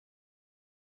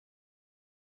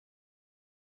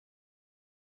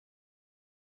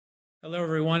Hello,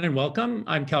 everyone, and welcome.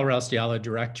 I'm Cal Raustiala,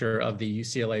 Director of the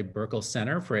UCLA Burkle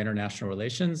Center for International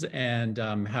Relations, and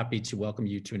I'm happy to welcome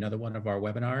you to another one of our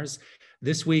webinars.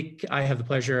 This week, I have the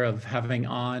pleasure of having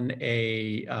on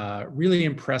a really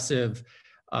impressive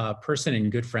person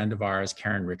and good friend of ours,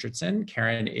 Karen Richardson.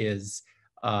 Karen is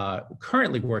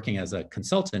currently working as a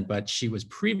consultant, but she was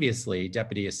previously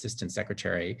Deputy Assistant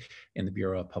Secretary in the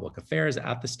Bureau of Public Affairs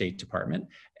at the State Department,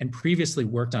 and previously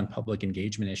worked on public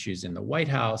engagement issues in the White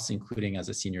House, including as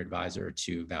a senior advisor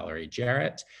to Valerie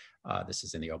Jarrett. This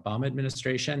is in the Obama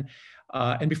administration.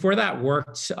 And before that,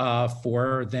 worked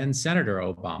for then Senator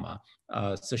Obama.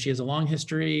 So she has a long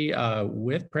history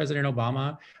with President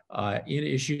Obama in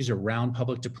issues around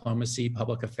public diplomacy,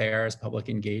 public affairs, public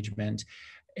engagement.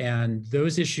 And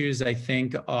those issues, I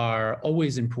think, are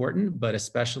always important, but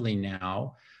especially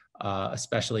now,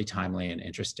 especially timely and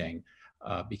interesting,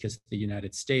 because the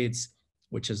United States,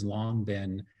 which has long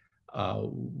been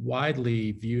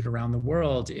widely viewed around the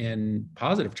world in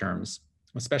positive terms,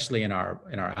 especially in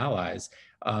our allies,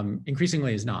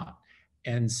 increasingly is not.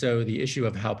 And so the issue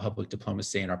of how public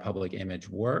diplomacy and our public image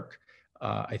work,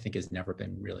 I think, has never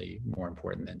been really more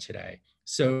important than today.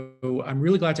 So I'm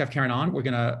really glad to have Karen on. We're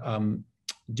gonna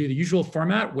do the usual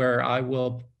format where I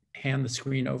will hand the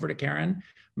screen over to Karen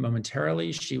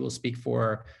momentarily. She will speak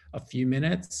for a few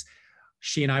minutes.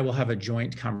 She and I will have a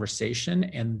joint conversation,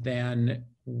 and then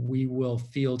we will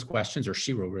field questions, or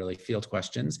she will really field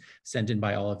questions sent in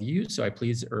by all of you. So I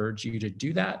please urge you to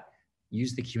do that.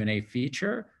 Use the Q&A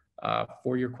feature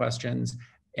for your questions,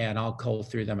 and I'll cull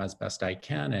through them as best I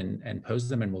can and pose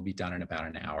them, and we'll be done in about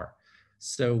an hour.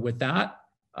 So with that,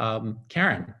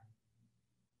 Karen,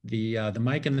 the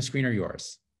mic and the screen are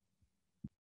yours.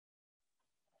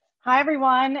 Hi,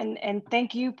 everyone, and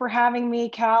thank you for having me,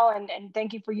 Cal, and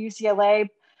thank you for UCLA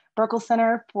Burkle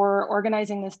Center for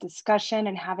organizing this discussion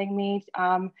and having me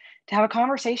to have a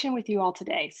conversation with you all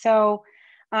today. So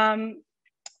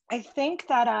I think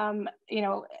that, you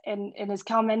know, and as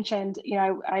Cal mentioned, you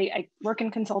know, I work in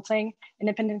consulting,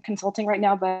 independent consulting right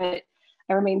now, but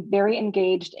I remain very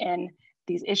engaged in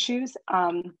these issues.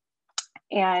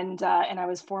 And I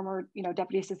was former, you know,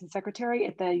 Deputy Assistant Secretary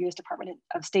at the U.S. Department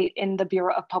of State in the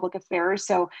Bureau of Public Affairs.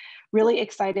 So really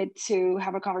excited to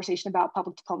have a conversation about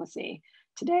public diplomacy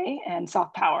today and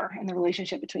soft power and the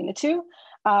relationship between the two.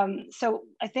 So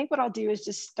I think what I'll do is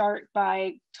just start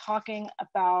by talking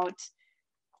about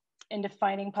and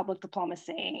defining public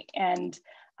diplomacy and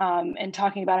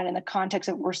talking about it in the context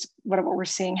of what we're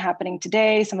seeing happening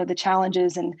today, some of the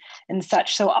challenges and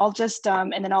such. So I'll just,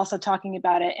 and then also talking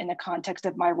about it in the context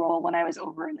of my role when I was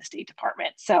over in the State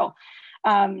Department. So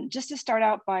just to start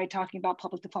out by talking about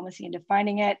public diplomacy and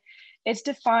defining it, it's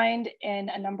defined in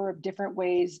a number of different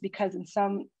ways because in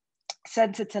some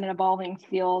sense it's an evolving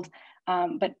field,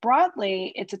 but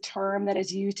broadly it's a term that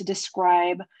is used to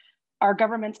describe our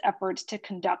government's efforts to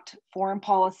conduct foreign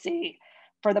policy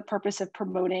for the purpose of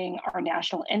promoting our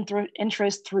national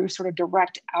interest through sort of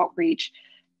direct outreach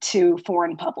to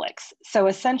foreign publics. So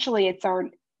essentially, it's our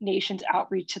nation's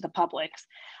outreach to the publics.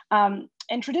 And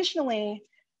traditionally,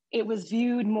 it was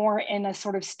viewed more in a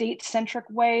sort of state-centric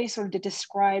way, sort of to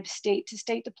describe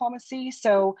state-to-state diplomacy.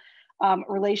 So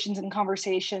relations and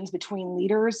conversations between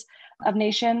leaders of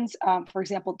nations, for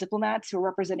example, diplomats who are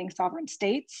representing sovereign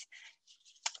states.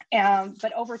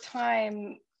 But over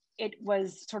time, it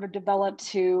was sort of developed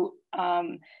to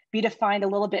be defined a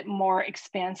little bit more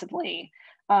expansively.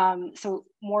 So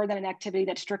more than an activity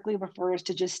that strictly refers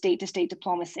to just state-to-state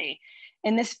diplomacy.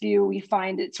 In this view, we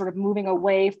find it sort of moving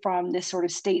away from this sort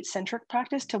of state-centric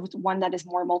practice to one that is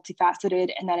more multifaceted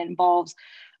and that involves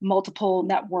multiple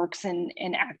networks and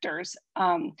actors.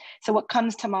 So what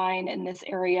comes to mind in this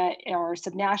area are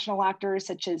subnational actors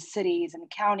such as cities and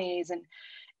counties and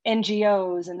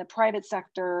NGOs and the private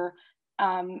sector,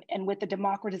 and with the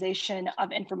democratization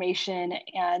of information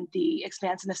and the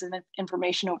expansiveness of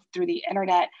information through the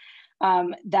internet,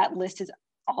 that list has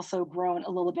also grown a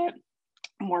little bit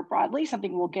more broadly,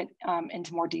 something we'll get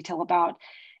into more detail about.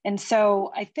 And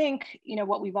so I think, you know,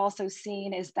 what we've also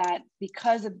seen is that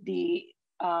because of the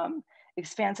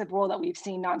expansive role that we've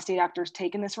seen non-state actors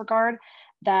take in this regard,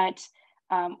 that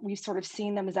we've sort of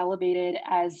seen them as elevated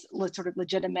as sort of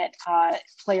legitimate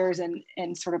players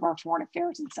in sort of our foreign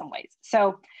affairs in some ways.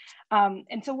 So,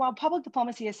 and so while public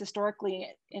diplomacy is historically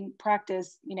in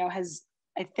practice, you know, has,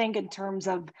 I think in terms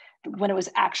of when it was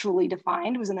actually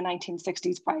defined was in the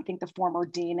 1960s by, I think, the former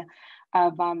dean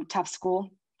of Tufts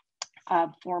School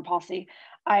of Foreign Policy.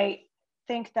 I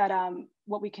think that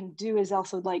what we can do is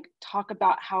also like talk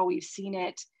about how we've seen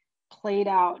it played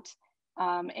out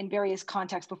in various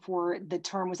contexts before the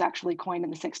term was actually coined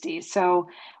in the 60s. So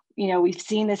We've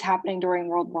seen this happening during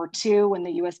World War II when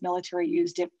the US military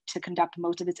used it to conduct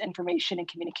most of its information and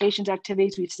communications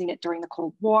activities. We've seen it during the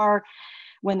Cold War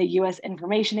when the US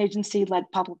Information Agency led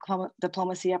public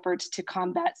diplomacy efforts to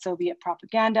combat Soviet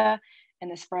propaganda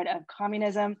and the spread of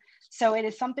communism. So it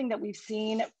is something that we've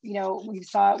seen, we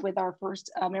saw it with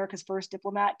America's first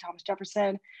diplomat, Thomas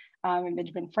Jefferson, and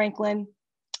Benjamin Franklin,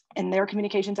 and their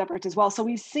communications efforts as well. So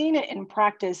we've seen it in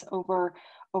practice over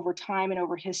time and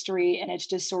over history, and it's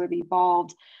just sort of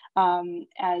evolved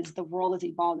as the world has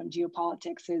evolved and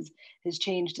geopolitics has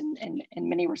changed in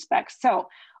many respects. So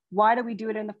why do we do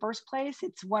it in the first place?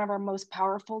 It's one of our most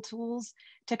powerful tools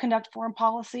to conduct foreign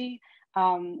policy.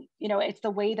 It's the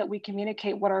way that we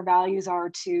communicate what our values are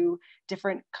to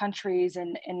different countries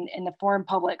and the foreign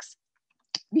publics.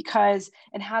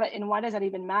 And why does that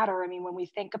even matter? I mean, when we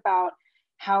think about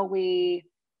how we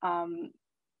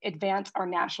advance our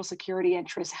national security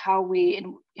interests, how we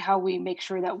make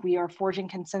sure that we are forging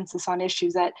consensus on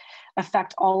issues that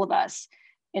affect all of us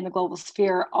in the global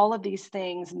sphere, all of these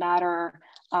things matter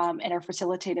and are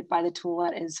facilitated by the tool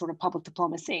that is sort of public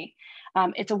diplomacy.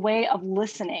 It's a way of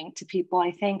listening to people.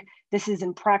 I think this is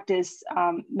in practice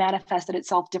manifested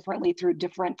itself differently through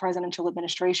different presidential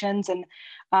administrations,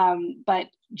 but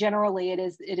generally it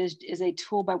is a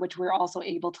tool by which we're also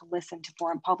able to listen to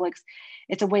foreign publics.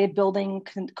 It's a way of building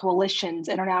coalitions,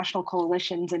 international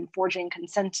coalitions, and forging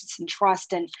consensus and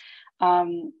trust.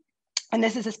 And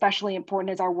this is especially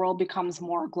important as our world becomes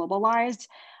more globalized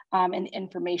and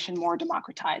information more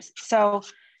democratized. So,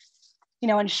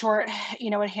 in short,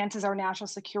 it enhances our national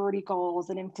security goals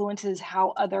and influences how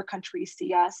other countries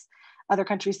see us, other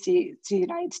countries see the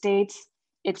United States.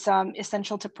 It's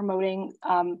essential to promoting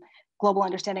global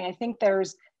understanding. I think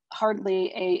there's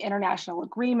hardly an international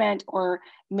agreement or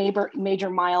major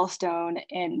milestone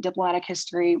in diplomatic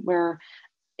history where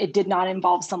it did not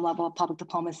involve some level of public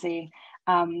diplomacy.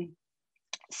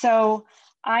 So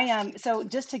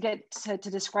just to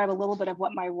describe a little bit of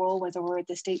what my role was over at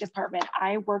the State Department,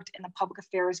 I worked in the Public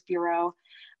Affairs Bureau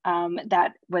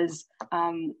that was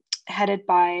headed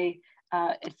by,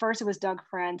 at first it was Doug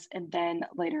Frantz and then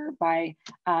later by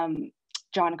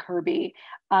John Kirby.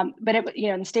 But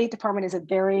the State Department is a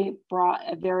very broad,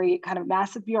 a very kind of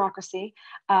massive bureaucracy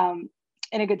in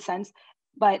a good sense,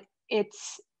 but it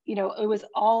was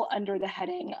all under the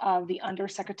heading of the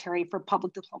Undersecretary for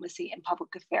Public Diplomacy and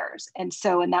Public Affairs. And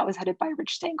that was headed by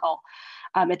Rich Stengel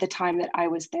at the time that I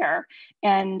was there.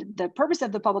 And the purpose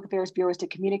of the Public Affairs Bureau is to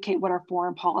communicate what our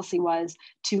foreign policy was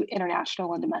to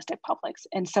international and domestic publics.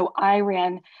 And so I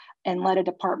ran and led a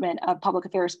department of public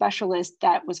affairs specialists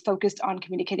that was focused on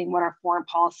communicating what our foreign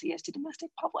policy is to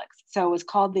domestic publics. So it was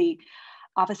called the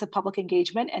Office of Public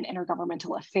Engagement and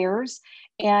Intergovernmental Affairs.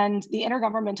 And the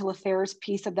Intergovernmental Affairs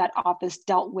piece of that office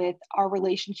dealt with our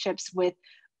relationships with,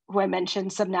 who I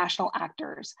mentioned, subnational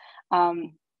actors.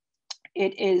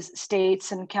 It is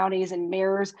states and counties and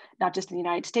mayors, not just in the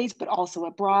United States, but also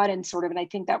abroad. And I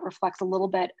think that reflects a little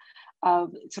bit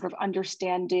of sort of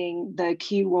understanding the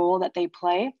key role that they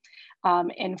play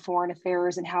in foreign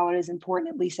affairs and how it is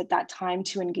important, at least at that time,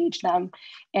 to engage them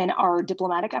in our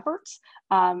diplomatic efforts.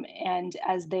 And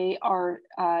as they are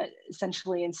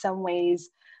essentially in some ways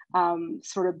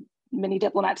sort of mini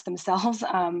diplomats themselves,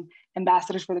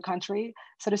 ambassadors for the country,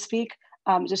 so to speak,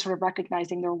 just sort of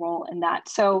recognizing their role in that.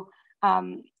 So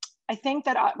I think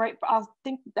that, I'll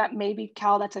think that maybe,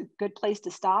 Cal, that's a good place to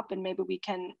stop, and maybe we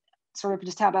can sort of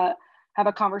just have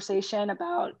a conversation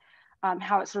about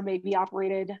how it sort of maybe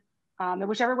operated, in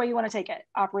whichever way you want to take it,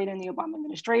 operated in the Obama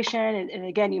administration. And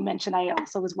again, you mentioned I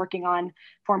also was working on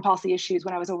foreign policy issues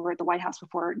when I was over at the White House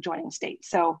before joining the state.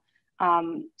 So,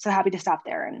 so happy to stop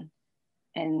there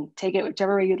and take it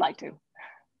whichever way you'd like to.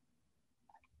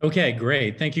 Okay,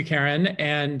 great. Thank you, Karen.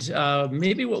 And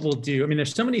maybe what we'll do, I mean,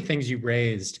 there's so many things you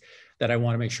raised that I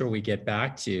want to make sure we get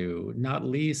back to, not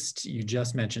least you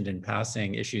just mentioned in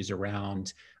passing issues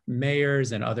around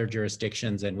mayors and other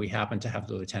jurisdictions. And we happen to have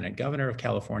the Lieutenant Governor of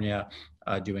California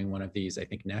doing one of these, I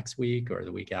think next week or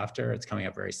the week after. It's coming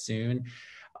up very soon,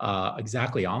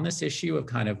 exactly on this issue of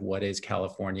kind of what is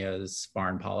California's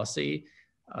foreign policy.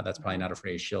 That's probably not a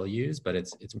phrase she'll use, but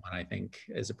it's one I think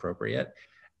is appropriate.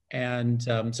 And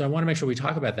so I want to make sure we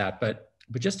talk about that. But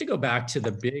just to go back to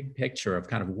the big picture of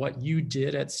kind of what you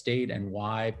did at State and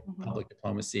why public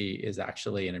diplomacy is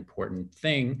actually an important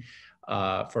thing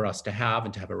for us to have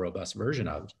and to have a robust version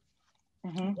of.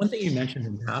 One thing you mentioned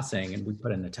in passing, and we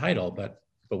put in the title, but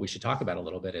we should talk about a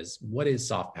little bit, is what is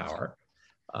soft power?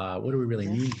 What do we really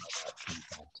mean by that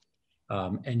concept?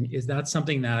 And is that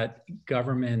something that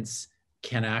governments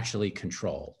can actually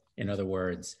control? In other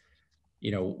words,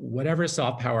 whatever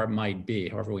soft power might be,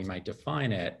 however we might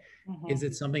define it, is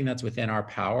it something that's within our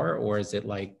power, or is it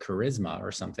like charisma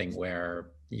or something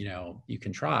where, you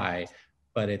can try,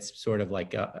 but it's sort of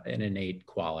like an innate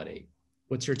quality?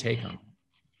 What's your take on that?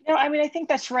 No, I mean, I think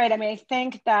that's right. I mean, I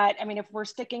think that, if we're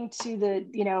sticking to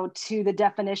the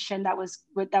definition that was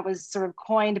sort of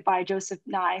coined by Joseph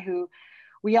Nye, who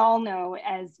we all know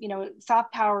as,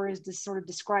 soft power is just sort of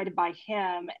described by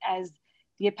him as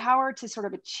the power to sort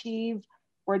of achieve,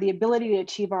 or the ability to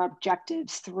achieve our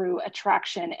objectives through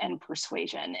attraction and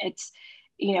persuasion. It's,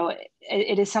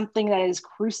 it is something that is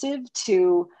crucive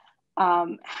to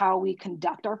how we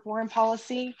conduct our foreign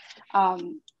policy.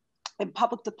 And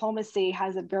public diplomacy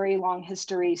has a very long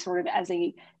history sort of as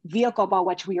a vehicle by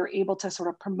which we are able to sort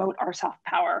of promote our soft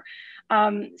power.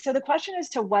 So the question as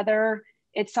to whether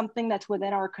it's something that's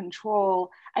within our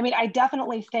control. I mean, I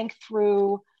definitely think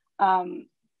through,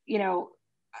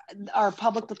 our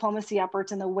public diplomacy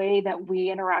efforts and the way that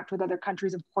we interact with other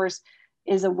countries, of course,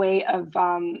 is a way of,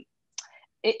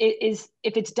 if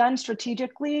it's done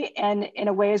strategically and in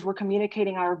a way as we're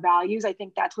communicating our values, I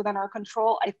think that's within our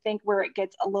control. I think where it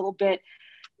gets a little bit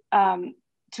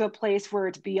to a place where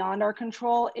it's beyond our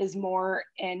control is more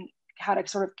in how to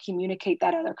sort of communicate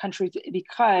that to other countries,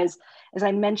 because as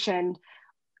I mentioned,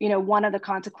 one of the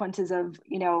consequences of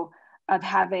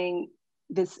having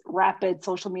this rapid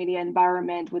social media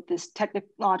environment with this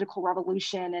technological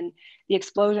revolution and the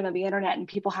explosion of the internet and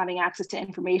people having access to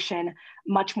information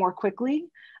much more quickly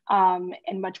and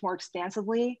much more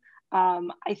expansively.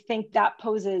 I think that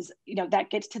poses, that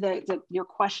gets to your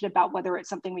question about whether it's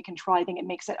something we control. I think it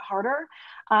makes it harder.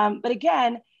 But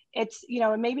again, it's,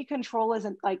 maybe control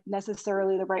isn't like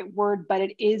necessarily the right word, but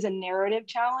it is a narrative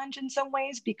challenge in some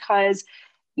ways, because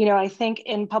I think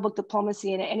in public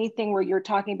diplomacy and anything where you're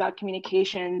talking about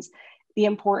communications, the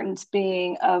importance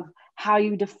being of how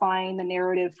you define the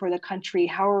narrative for the country.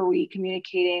 How are we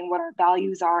communicating what our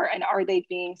values are, and are they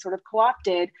being sort of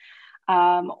co-opted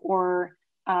or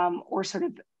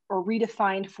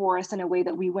redefined for us in a way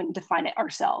that we wouldn't define it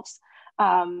ourselves?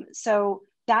 So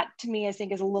that to me, I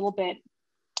think, is a little bit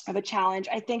of a challenge.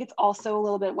 I think it's also a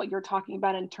little bit what you're talking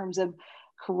about in terms of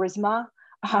charisma.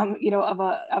 Of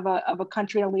a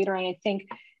country and a leader. And I think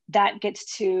that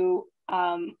gets to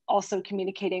also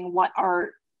communicating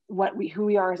who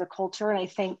we are as a culture. And I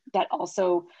think that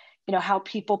also, how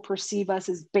people perceive us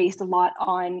is based a lot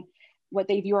on what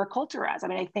they view our culture as. I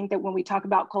mean, I think that when we talk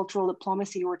about cultural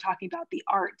diplomacy, we're talking about the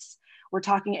arts. We're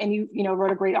talking, and you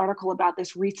wrote a great article about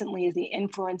this recently, is the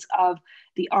influence of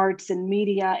the arts and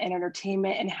media and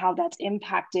entertainment and how that's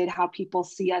impacted how people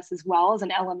see us as well as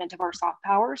an element of our soft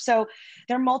power. So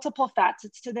there are multiple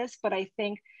facets to this, but I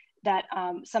think that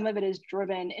some of it is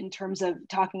driven in terms of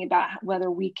talking about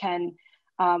whether we can,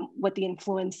 what the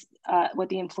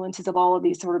influences of all of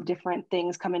these sort of different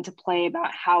things come into play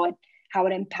about how it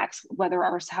impacts whether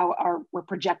we're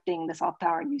projecting the soft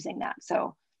power and using that.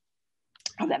 So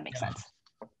I hope that makes sense.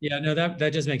 Yeah, no, that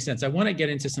just makes sense. I want to get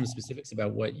into some specifics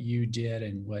about what you did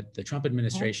and what the Trump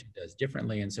administration does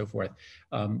differently and so forth.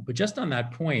 But just on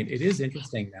that point, it is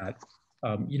interesting that,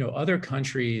 other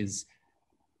countries,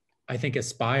 I think,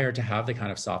 aspire to have the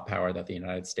kind of soft power that the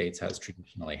United States has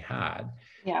traditionally had.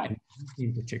 Yeah. And we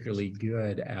seem particularly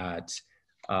good at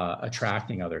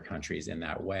attracting other countries in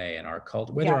that way. And our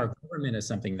culture, whether our government is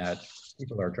something that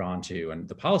people are drawn to, and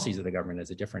the policies of the government is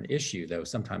a different issue, though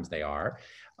sometimes they are.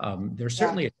 They're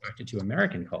certainly attracted to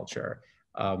American culture.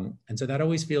 And so that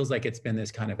always feels like it's been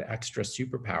this kind of extra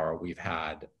superpower we've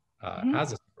had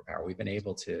as a superpower. We've been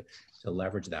able to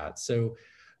leverage that. So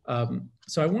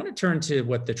I want to turn to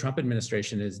what the Trump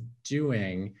administration is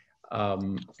doing,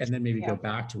 and then maybe go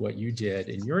back to what you did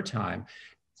in your time.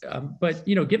 But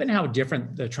given how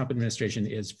different the Trump administration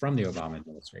is from the Obama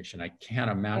administration, I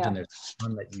can't imagine there's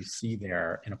one that you see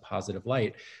there in a positive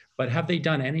light. But have they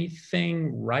done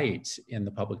anything right in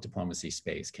the public diplomacy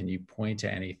space? Can you point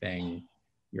to anything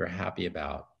you're happy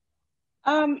about?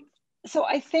 So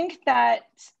I think that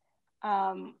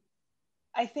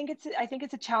I think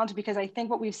it's a challenge, because I think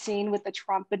what we've seen with the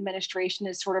Trump administration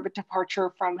is sort of a departure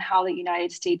from how the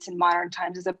United States in modern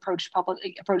times has approached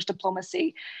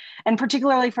diplomacy, and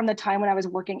particularly from the time when I was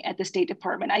working at the State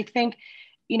Department. I think,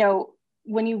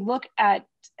 when you look at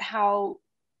how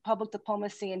public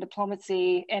diplomacy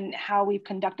and how we've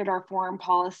conducted our foreign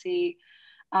policy,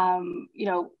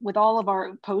 with all of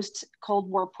our post-Cold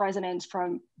War presidents,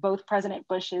 from both President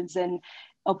Bush's and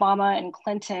Obama and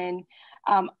Clinton,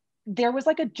 there was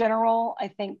like a general, I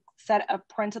think, set of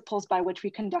principles by which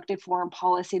we conducted foreign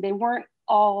policy. They weren't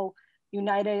all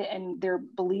united in their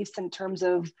beliefs in terms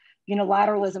of,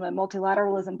 unilateralism and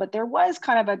multilateralism, but there was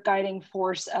kind of a guiding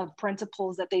force of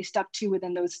principles that they stuck to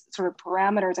within those sort of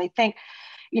parameters. I think,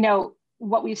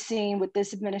 what we've seen with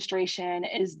this administration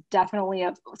is definitely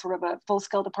a sort of a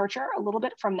full-scale departure a little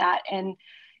bit from that. And,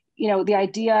 the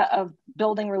idea of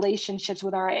building relationships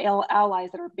with our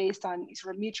allies that are based on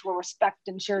sort of mutual respect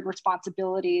and shared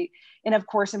responsibility. And of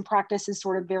course, in practice is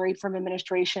sort of varied from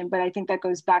administration, but I think that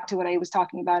goes back to what I was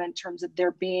talking about in terms of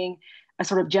there being a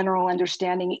sort of general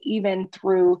understanding, even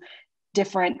through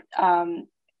different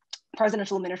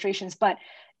presidential administrations.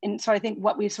 And so I think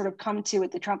what we've sort of come to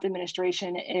with the Trump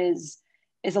administration is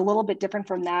a little bit different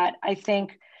from that. I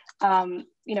think,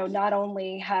 not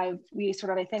only have we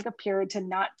sort of, I think, appeared to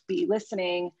not be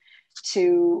listening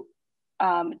to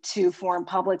foreign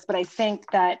publics, but I think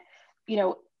that,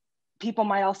 people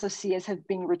might also see us have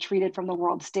been retreated from the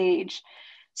world stage.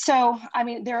 So, I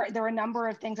mean, there are a number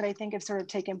of things that I think have sort of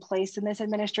taken place in this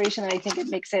administration, and I think it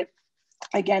makes it,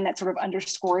 again, that sort of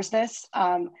underscores this.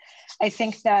 I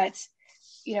think that,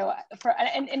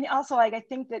 and also, like, I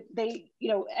think that they,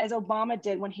 as Obama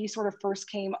did when he sort of first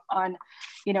came on,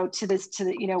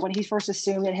 when he first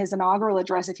assumed in his inaugural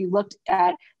address, if you looked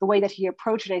at the way that he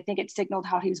approached it, I think it signaled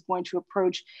how he was going to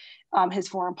approach his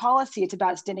foreign policy. It's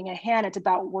about extending a hand. It's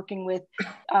about working with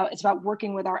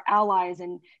our allies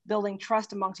and building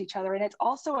trust amongst each other. And it's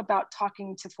also about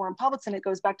talking to foreign publics, and it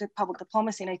goes back to public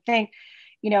diplomacy. And I think,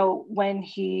 when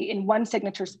he, in one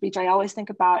signature speech I always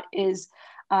think about is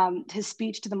his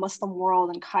speech to the Muslim world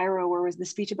in Cairo, where it was the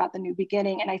speech about the new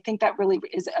beginning. And I think that really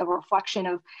is a reflection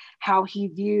of how he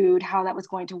viewed how that was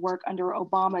going to work under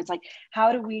Obama. It's like,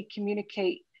 how do we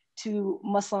communicate to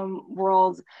Muslim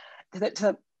world,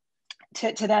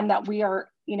 to them that we are,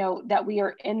 that we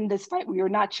are in this fight. We are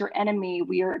not your enemy.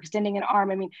 We are extending an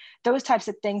arm. I mean, those types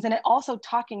of things. And it also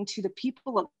talking to the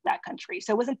people of that country.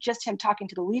 So it wasn't just him talking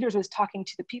to the leaders, it was talking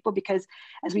to the people, because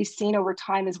as we've seen over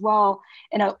time as well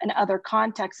in other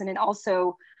contexts, and then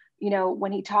also,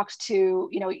 when he talks to,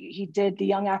 he did the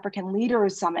Young African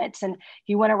Leaders Summits, and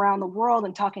he went around the world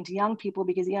and talking to young people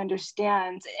because he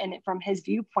understands, and from his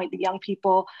viewpoint, the young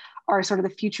people are sort of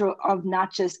the future of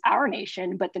not just our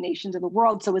nation, but the nations of the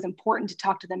world. So it was important to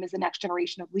talk to them as the next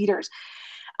generation of leaders.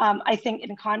 I think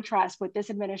in contrast with this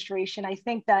administration, I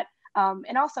think that,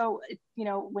 and also,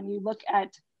 when you look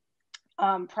at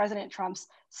President Trump's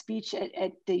speech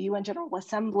at the UN General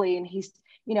Assembly, and he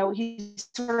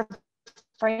sort of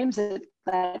frames it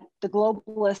that the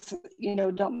globalists,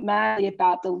 don't matter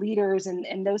about the leaders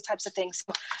and those types of things.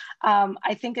 So,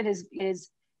 I think it is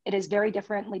very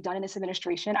differently done in this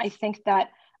administration. I think that,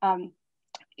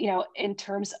 in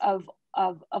terms of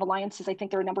alliances, I think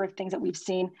there are a number of things that we've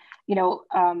seen,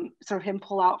 sort of him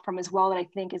pull out from as well, that I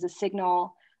think is a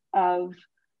signal of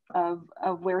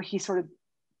where he sort of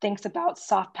thinks about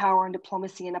soft power and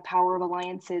diplomacy and the power of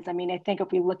alliances. I mean, I think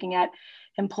if we're looking at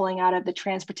him pulling out of the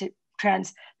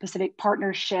Trans-Pacific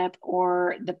Partnership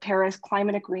or the Paris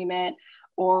Climate Agreement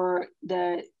or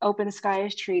the Open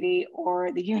Skies Treaty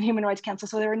or the UN Human Rights Council.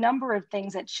 So there are a number of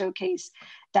things that showcase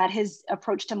that his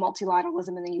approach to multilateralism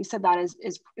and the use of that is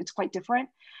it's quite different.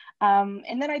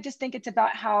 And then I just think it's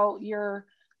about how you're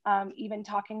even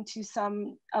talking to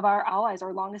some of our allies,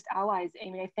 our longest allies. I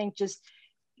mean, I think just,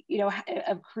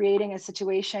 of creating a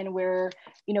situation where,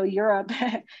 Europe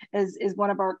is one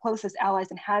of our closest allies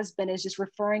and has been, is just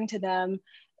referring to them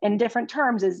in different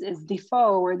terms as the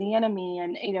foe or the enemy.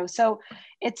 And, so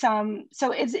it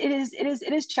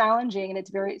is challenging, and it's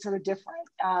very sort of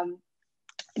different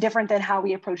than how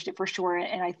we approached it for sure.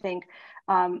 And I think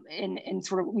in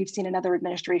sort of, we've seen in other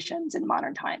administrations in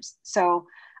modern times. So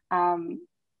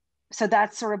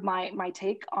that's sort of my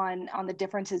take on the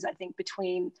differences, I think,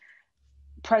 between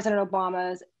President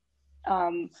Obama's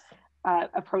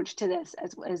approach to this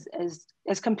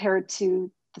as compared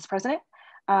to this president.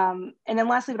 And then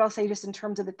lastly, but I'll say just in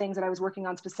terms of the things that I was working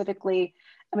on specifically,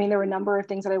 I mean, there were a number of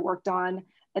things that I worked on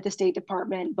at the State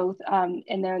Department, both,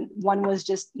 and then one was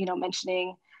just,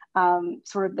 mentioning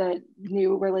sort of the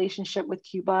new relationship with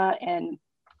Cuba and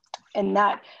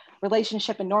that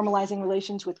relationship and normalizing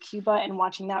relations with Cuba and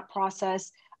watching that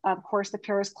process. Of course, the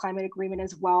Paris Climate Agreement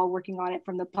as well, working on it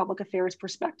from the public affairs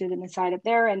perspective and the side of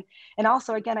there. And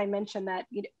also, again, I mentioned that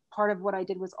part of what I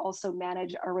did was also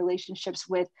manage our relationships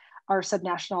with our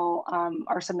subnational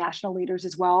leaders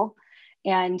as well.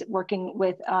 And working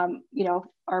with,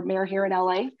 our mayor here in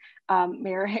LA,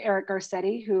 Mayor Eric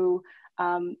Garcetti,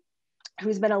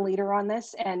 who's been a leader on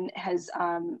this and has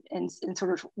and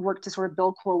sort of worked to sort of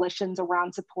build coalitions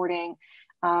around supporting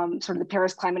sort of the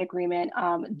Paris Climate Agreement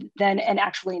then and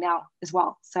actually now as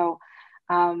well. So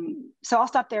I'll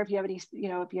stop there if you have any,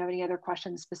 if you have any other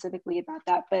questions specifically about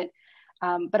that. But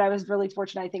But I was really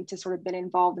fortunate, I think, to sort of been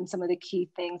involved in some of the key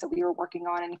things that we were working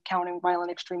on, and countering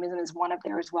violent extremism is one of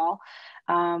there as well.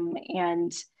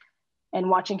 And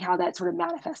watching how that sort of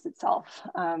manifests itself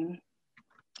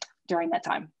during that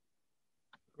time.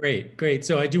 Great, great.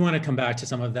 So I do want to come back to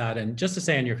some of that. And just to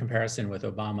say, in your comparison with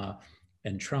Obama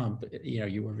and Trump,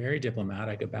 you were very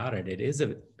diplomatic about it. It is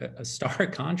a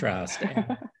stark contrast.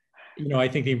 And, I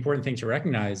think the important thing to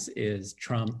recognize is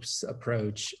Trump's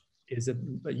approach is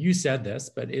you said this,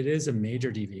 but it is a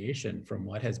major deviation from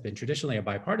what has been traditionally a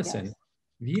bipartisan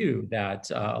view,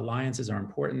 that alliances are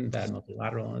important, that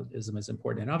multilateralism is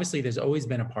important. And obviously there's always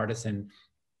been a partisan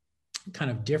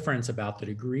kind of difference about the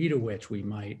degree to which we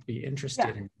might be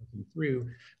interested in looking through,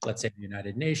 let's say, the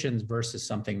United Nations versus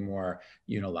something more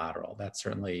unilateral. That's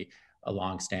certainly a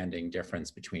longstanding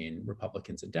difference between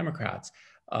Republicans and Democrats.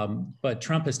 But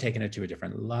Trump has taken it to a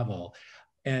different level.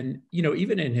 And,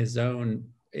 even in his own,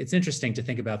 it's interesting to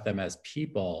think about them as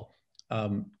people.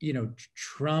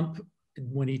 Trump,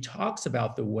 when he talks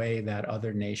about the way that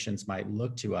other nations might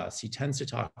look to us, he tends to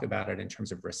talk about it in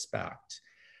terms of respect.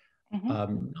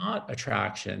 Not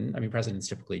attraction. I mean, presidents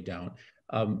typically don't.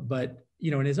 But,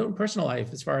 in his own personal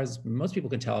life, as far as most people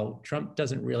can tell, Trump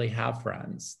doesn't really have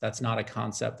friends. That's not a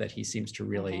concept that he seems to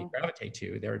really gravitate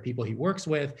to. There are people he works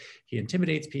with, he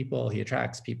intimidates people, he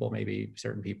attracts people, maybe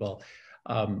certain people.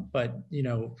 But,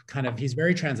 kind of, he's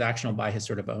very transactional by his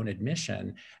sort of own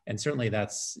admission. And certainly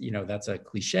that's a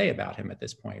cliche about him at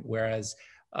this point. Whereas,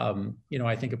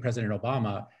 I think of President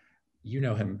Obama,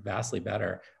 him vastly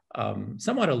better.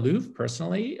 Somewhat aloof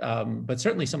personally, but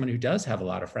certainly someone who does have a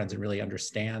lot of friends and really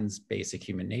understands basic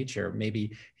human nature.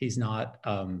 Maybe he's not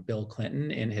Bill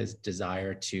Clinton in his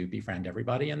desire to befriend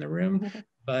everybody in the room,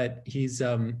 but he's,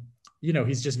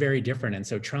 he's just very different. And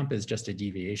so Trump is just a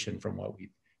deviation from what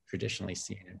we've traditionally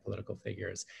seen in political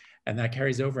figures. And that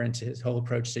carries over into his whole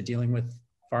approach to dealing with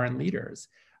foreign leaders.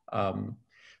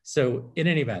 So in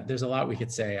any event, there's a lot we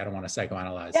could say. I don't want to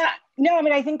psychoanalyze. Yeah, no, I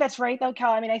mean, I think that's right though,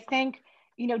 Cal. I mean, I think,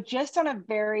 just on a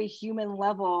very human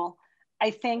level, I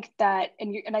think that,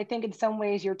 and I think in some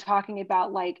ways you're talking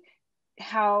about like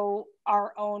how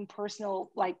our own personal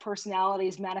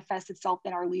personalities manifest itself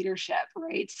in our leadership,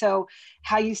 right? So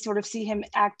how you sort of see him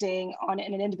acting on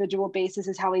an individual basis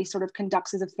is how he sort of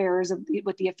conducts his affairs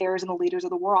with the affairs and the leaders of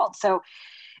the world. So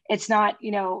it's not,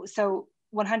 so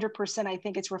 100%, I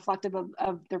think it's reflective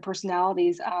of their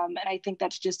personalities. And I think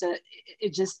that's just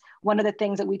one of the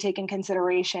things that we take in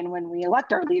consideration when we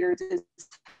elect our leaders is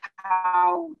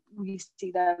how we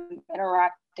see them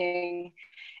interacting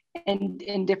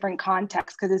in different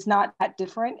contexts, because it's not that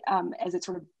different as it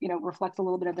sort of, reflects a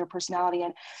little bit of their personality.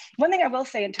 And one thing I will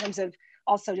say in terms of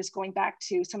also just going back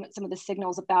to some of the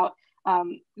signals about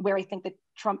where I think the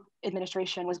Trump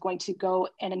administration was going to go,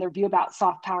 and in their view about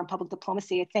soft power and public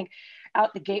diplomacy, I think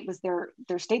out the gate was their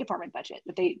State Department budget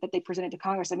that they presented to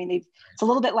Congress. I mean, it's a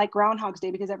little bit like Groundhog's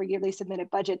Day, because every year they submit a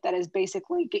budget that is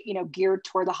basically geared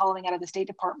toward the hollowing out of the State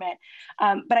Department.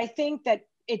 But I think that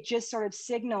it just sort of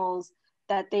signals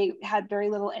that they had very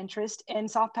little interest in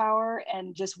soft power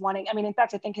and just wanting. I mean, in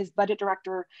fact, I think his budget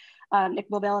director, Nick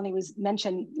Bobelny, was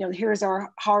mentioned. Here's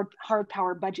our hard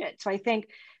power budget. So I think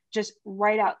just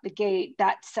right out the gate,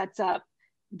 that sets up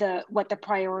what the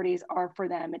priorities are for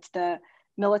them. It's the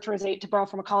militarization, to borrow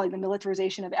from a colleague, the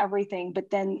militarization of everything. But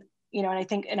then, and I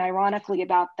think, and ironically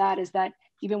about that is that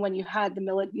even when you had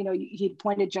he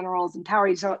appointed generals in power,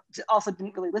 he also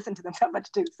didn't really listen to them that much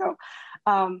too. So,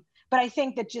 but I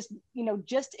think that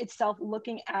just itself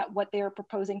looking at what they are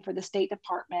proposing for the State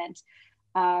Department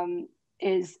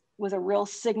was a real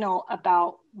signal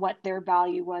about what their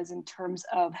value was in terms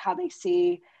of how they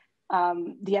see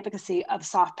the efficacy of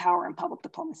soft power and public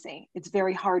diplomacy. It's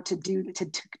very hard to do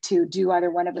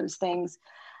either one of those things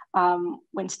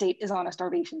when state is on a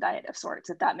starvation diet of sorts,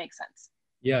 if that makes sense.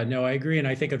 Yeah, no, I agree. And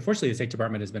I think, unfortunately, the State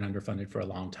Department has been underfunded for a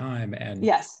long time. And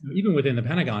yes, even within the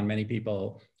Pentagon, many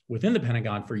people within the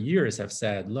Pentagon for years have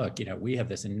said, look, we have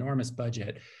this enormous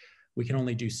budget. We can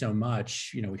only do so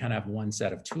much. We kind of have one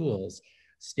set of tools.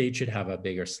 State should have a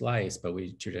bigger slice, but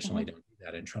we traditionally don't do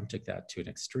that. And Trump took that to an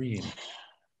extreme.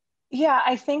 Yeah,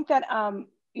 I think that,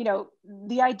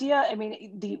 the idea, I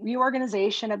mean, the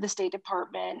reorganization of the State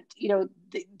Department,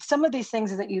 some of these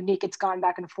things isn't unique. It's gone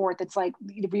back and forth. It's like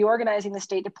reorganizing the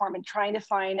State Department, trying to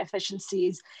find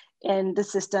efficiencies in the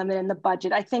system and in the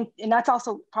budget. I think, and that's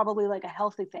also probably like a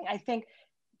healthy thing. I think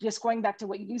just going back to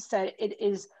what you said, it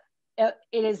is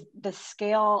the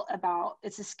scale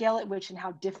it's the scale at which and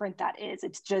how different that is.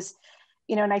 It's just,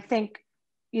 and I think,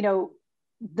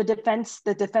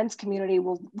 the defense community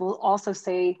will also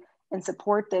say and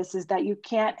support this, is that you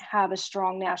can't have a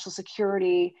strong national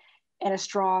security and a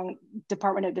strong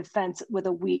Department of Defense with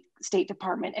a weak State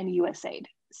Department and USAID.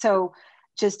 So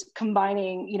just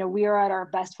combining, we are at our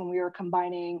best when we are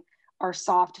combining our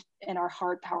soft and our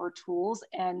hard power tools.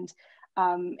 And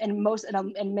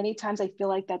many times I feel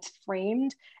like that's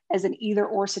framed as an either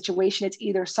or situation. It's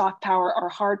either soft power or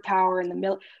hard power, and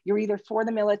you're either for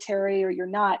the military or you're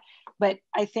not. But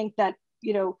I think that,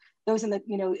 those in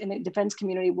the defense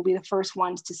community will be the first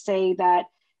ones to say that,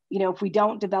 if we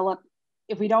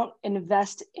don't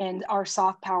invest in our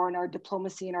soft power and our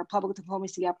diplomacy and our public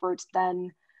diplomacy efforts, then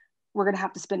we're going to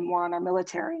have to spend more on our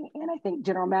military. And I think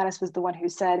General Mattis was the one who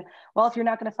said, well, if you're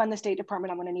not going to fund the State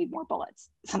Department, I'm going to need more bullets,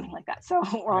 something like that. So,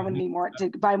 or I'm going to need more to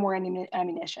buy more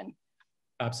ammunition.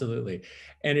 Absolutely.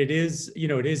 And it is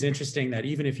interesting that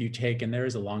even if you take, and there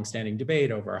is a longstanding debate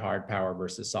over hard power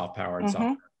versus soft power, and soft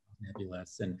power is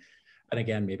nebulous. And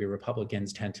again, maybe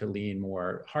Republicans tend to lean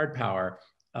more hard power.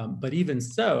 But even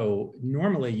so,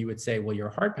 normally you would say, well, your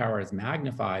hard power is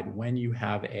magnified when you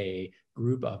have a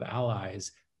group of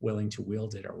allies willing to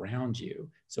wield it around you.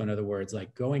 So in other words,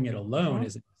 like going it alone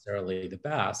isn't necessarily the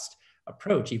best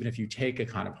approach. Even if you take a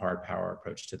kind of hard power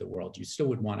approach to the world, you still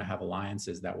would want to have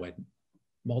alliances that would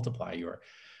multiply your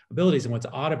abilities. And what's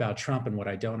odd about Trump, and what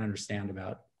I don't understand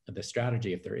about the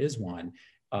strategy, if there is one,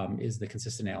 is the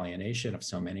consistent alienation of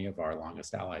so many of our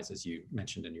longest allies, as you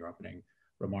mentioned in your opening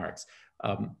remarks.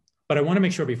 But I want to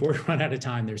make sure before we run out of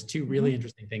time, there's two really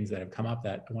interesting things that have come up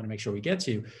that I want to make sure we get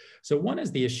to. So one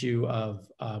is the issue of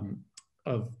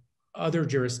other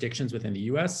jurisdictions within the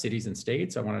US, cities and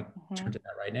states. I want to turn to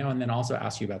that right now, and then also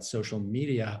ask you about social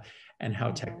media and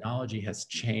how technology has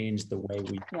changed the way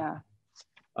we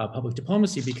public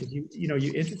diplomacy, because you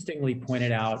interestingly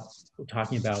pointed out,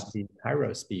 talking about the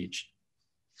Cairo speech,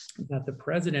 that the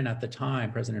president at the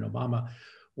time, President Obama,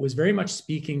 was very much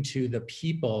speaking to the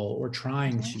people, or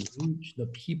trying to reach the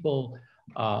people,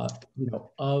 of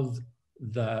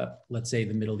the, let's say,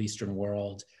 the Middle Eastern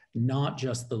world, not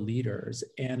just the leaders.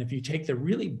 And if you take the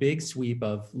really big sweep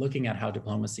of looking at how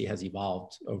diplomacy has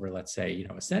evolved over, let's say,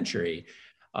 a century,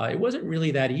 it wasn't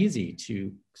really that easy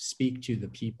to speak to the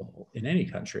people in any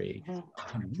country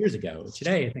 100 years ago.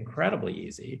 Today, it's incredibly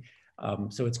easy.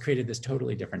 So it's created this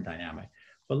totally different dynamic.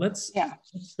 But let's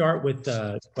start with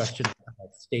the question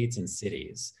about states and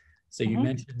cities. So you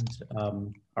mentioned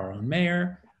our own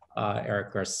mayor,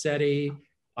 Eric Garcetti.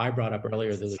 I brought up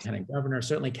earlier the lieutenant governor.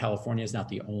 Certainly California is not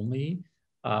the only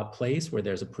place where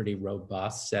there's a pretty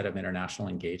robust set of international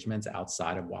engagements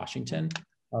outside of Washington.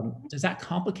 Does that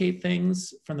complicate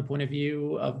things from the point of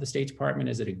view of the State Department?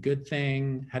 Is it a good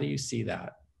thing? How do you see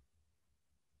that?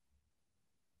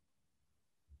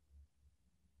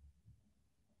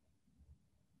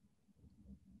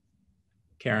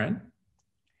 Karen?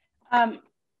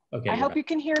 Okay. I hope you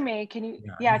can hear me. Can you?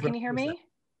 Yeah, can you hear me?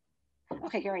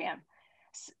 Okay, here I am.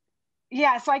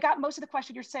 So I got most of the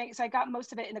question you're saying. So I got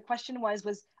most of it, and the question was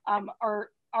are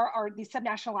these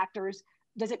subnational actors?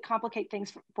 Does it complicate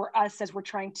things for us as we're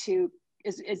trying to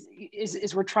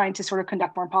we're trying to sort of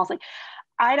conduct foreign policy?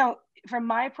 I don't, from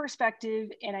my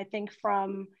perspective, and I think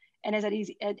and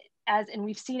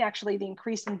we've seen actually the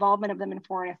increased involvement of them in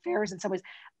foreign affairs in some ways.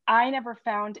 I never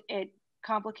found it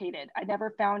complicated.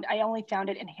 I only found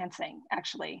it enhancing,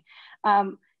 actually.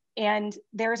 And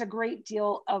there's a great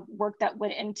deal of work that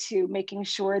went into making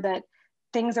sure that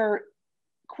things are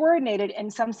coordinated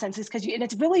in some senses, and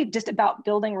it's really just about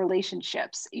building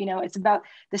relationships. It's about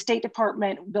the State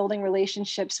Department building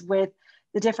relationships with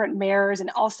the different mayors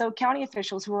and also county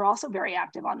officials who are also very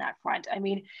active on that front. I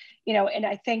mean, and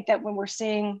I think that when we're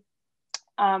seeing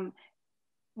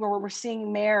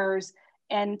mayors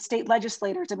and state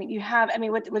legislators,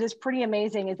 what is pretty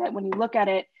amazing is that when you look at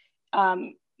it,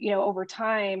 over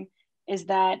time, is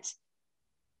that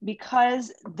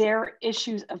because their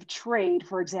issues of trade,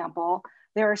 for example,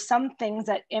 there are some things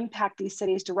that impact these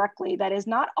cities directly that is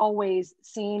not always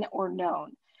seen or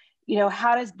known.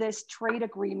 How does this trade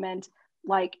agreement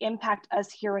impact us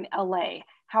here in LA?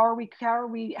 How are we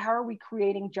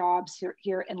creating jobs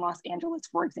here in Los Angeles,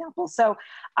 for example? So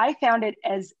I found it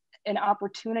as an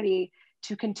opportunity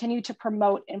to continue to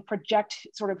promote and project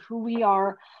sort of who we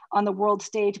are on the world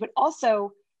stage, but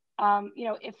also,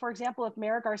 if, for example, if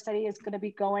Mayor Garcetti is going to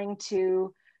be going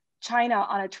to China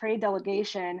on a trade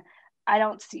delegation, I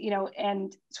don't see,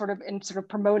 and sort of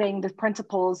promoting the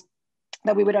principles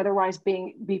that we would otherwise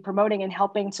be promoting and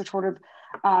helping to sort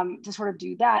of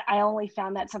do that. I only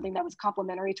found that something that was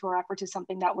complementary to our effort to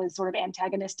something that was sort of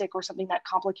antagonistic or something that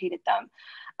complicated them.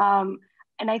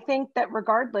 And I think that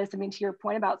regardless, to your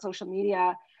point about social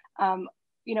media,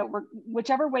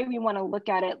 whichever way we want to look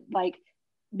at it,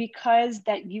 because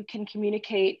that you can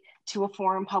communicate to a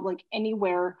foreign public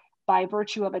anywhere by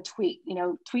virtue of a tweet,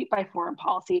 tweet by foreign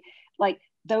policy, like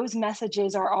those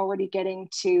messages are already getting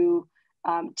to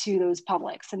those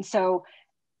publics. And so,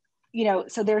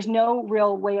 so there's no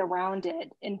real way around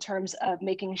it in terms of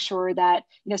making sure that,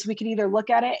 so we can either look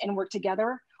at it and work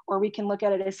together, or we can look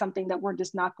at it as something that we're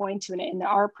just not going to. And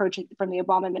our approach from the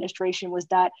Obama administration was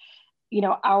that,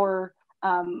 our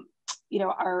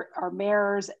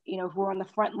mayors, who are on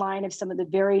the front line of some of the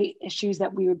very issues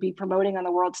that we would be promoting on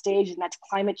the world stage, and that's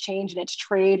climate change and it's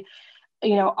trade,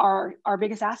 are our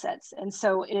biggest assets. And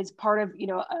so it is part of,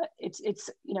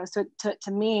 so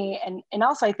to me, and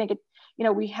also I think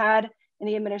we had in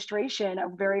the administration a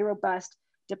very robust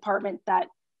department that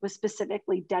was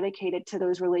specifically dedicated to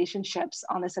those relationships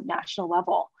on this national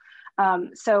level.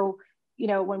 So,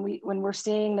 when we're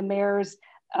seeing the mayors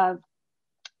of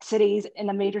cities in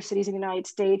the major cities in the United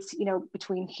States,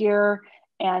 between here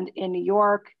and in New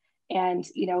York and,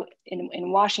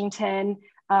 in Washington,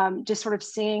 just sort of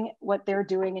seeing what they're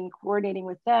doing and coordinating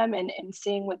with them and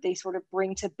seeing what they sort of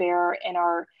bring to bear in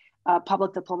our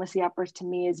public diplomacy efforts, to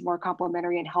me is more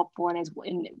complementary and helpful, and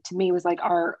to me was like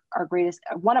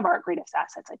one of our greatest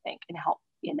assets, I think, in help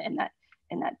in that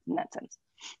sense.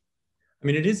 I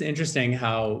mean, it is interesting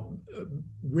how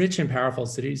rich and powerful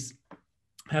cities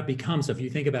have become. So if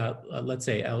you think about, let's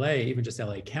say LA, even just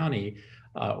LA County,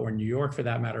 or New York for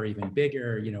that matter, even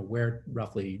bigger, we're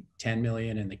roughly 10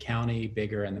 million in the county,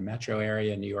 bigger in the metro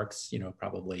area. New York's,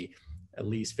 probably at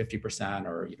least 50%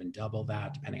 or even double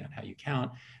that, depending on how you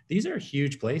count. These are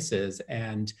huge places.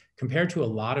 And compared to a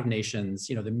lot of nations,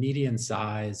 the median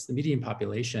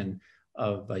population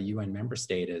of a UN member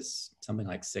state is something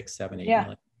like 6, 7, 8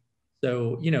 million.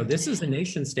 So, this is a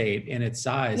nation state in its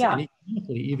size, and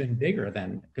economically even bigger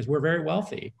than, because we're very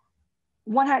wealthy.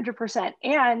 100%.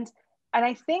 And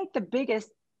I think the biggest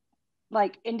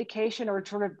indication or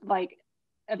sort of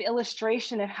of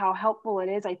illustration of how helpful it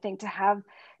is, I think, to have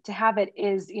it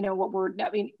is, what we're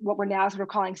now sort of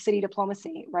calling city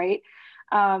diplomacy, right?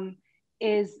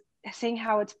 Is seeing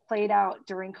how it's played out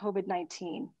during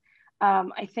COVID-19.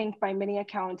 I think by many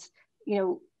accounts,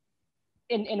 and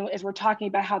as we're talking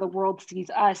about how the world sees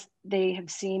us, they have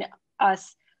seen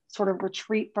us sort of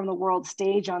retreat from the world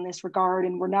stage on this regard.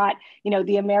 And we're not,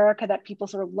 the America that people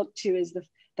sort of look to is the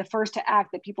first to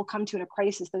act, that people come to in a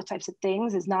crisis. Those types of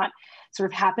things has not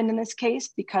sort of happened in this case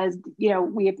because,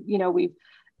 we've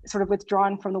sort of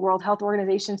withdrawn from the World Health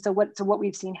Organization. So what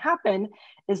we've seen happen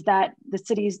is that the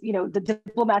cities, the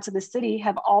diplomats of the city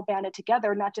have all banded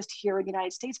together, not just here in the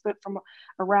United States, but from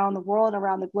around the world,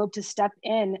 around the globe, to step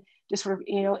in, just sort of,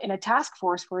 in a task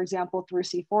force, for example, through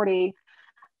C40,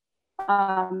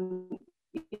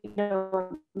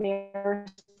 mayor's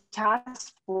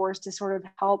task force to sort of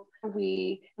help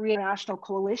the international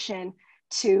coalition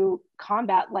to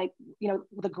combat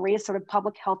the greatest sort of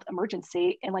public health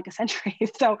emergency in a century.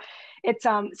 So it's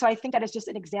so I think that is just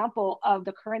an example of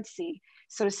the currency,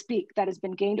 so to speak, that has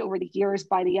been gained over the years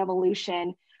by the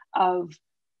evolution of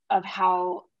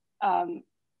how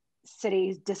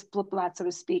cities, diplomats, so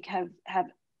to speak, have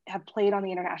played on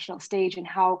the international stage, and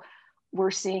how we're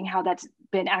seeing how that's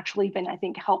been, I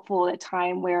think, helpful at a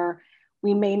time where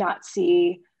we may not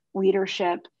see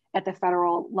leadership at the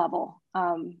federal level.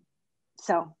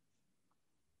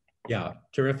 Yeah,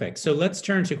 terrific. So let's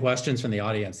turn to questions from the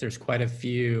audience. There's quite a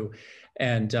few,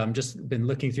 and just been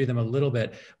looking through them a little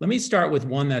bit. Let me start with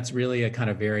one that's really a kind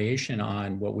of variation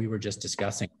on what we were just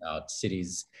discussing about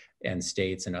cities and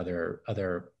states and other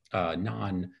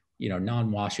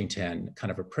non-Washington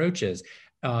kind of approaches.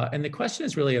 And the question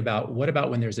is really about, what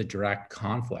about when there's a direct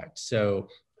conflict? So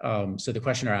the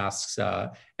questioner asks,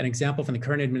 an example from the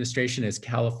current administration is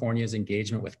California's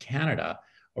engagement with Canada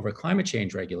over climate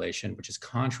change regulation, which is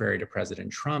contrary to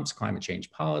President Trump's climate change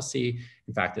policy.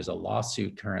 In fact, there's a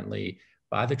lawsuit currently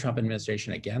by the Trump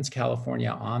administration against California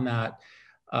on that.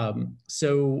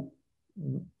 So,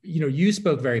 you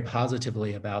spoke very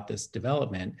positively about this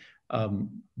development.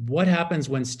 What happens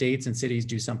when states and cities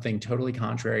do something totally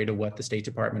contrary to what the State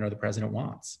Department or the president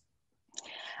wants?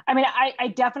 I mean, I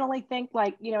definitely think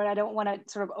and I don't want to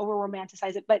sort of over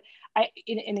romanticize it, but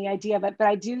in the idea of it, but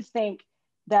I do think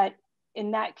that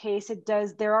in that case,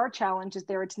 there are challenges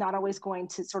there. It's not always going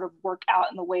to sort of work out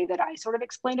in the way that I sort of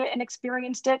explained it and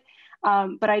experienced it.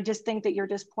 But I just think that you're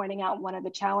just pointing out one of the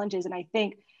challenges. And I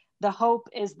think the hope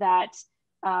is that,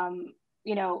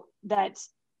 that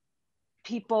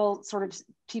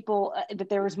that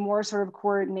there is more sort of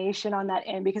coordination on that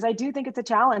end, because I do think it's a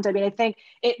challenge. I mean, I think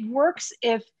it works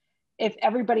if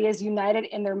everybody is united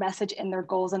in their message and their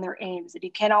goals and their aims. And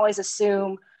you can't always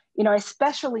assume,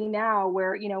 especially now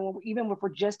where, even if we're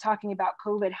just talking about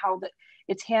COVID, how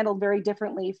it's handled very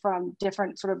differently from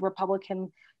different sort of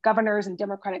Republican governors and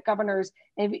Democratic governors,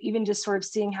 and even just sort of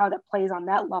seeing how that plays on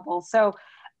that level. So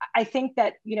I think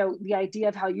that, you know, the idea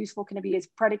of how useful can it be is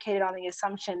predicated on the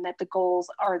assumption that the goals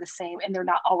are the same, and they're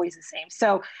not always the same.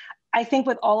 So I think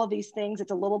with all of these things,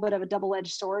 it's a little bit of a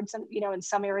double-edged sword. Some, you know, in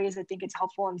some areas I think it's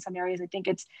helpful, in some areas I think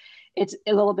it's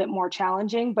a little bit more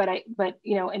challenging. But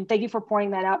you know, and thank you for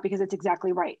pointing that out, because it's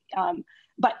exactly right.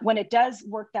 But when it does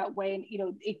work that way, and you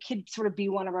know, it could sort of be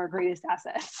one of our greatest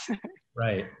assets.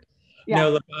 Right. Yeah.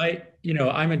 No, look,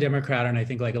 I'm a Democrat, and I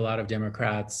think like a lot of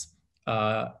Democrats,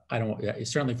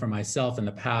 certainly for myself in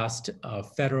the past,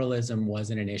 federalism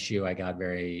wasn't an issue I got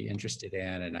very interested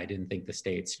in, and I didn't think the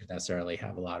states should necessarily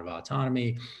have a lot of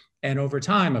autonomy. And over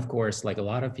time, of course, like a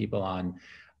lot of people on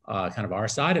kind of our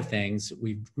side of things,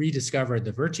 we've rediscovered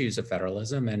the virtues of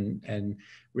federalism and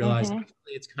realized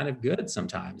actually it's kind of good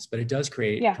sometimes, but it does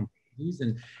create complexities,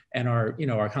 and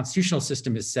our constitutional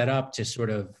system is set up to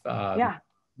sort of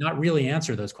not really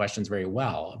answer those questions very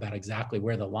well about exactly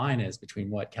where the line is between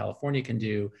what California can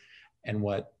do and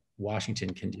what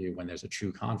Washington can do when there's a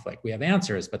true conflict. We have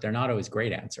answers, but they're not always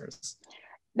great answers.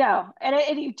 No,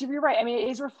 and to be right, I mean, it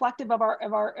is reflective of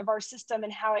our system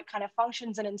and how it kind of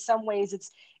functions, and in some ways,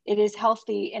 it is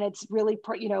healthy, and it's really,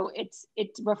 you know, it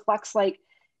reflects like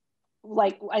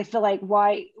I feel like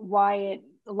why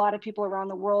a lot of people around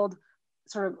the world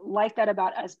sort of like that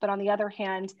about us, but on the other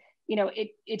hand, you know,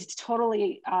 it's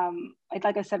totally,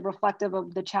 like I said, reflective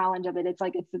of the challenge of it. It's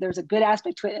like there's a good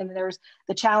aspect to it, and there's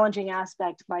the challenging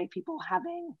aspect by people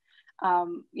having,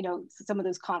 you know, some of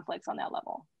those conflicts on that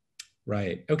level.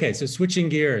 Right. Okay. So switching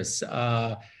gears,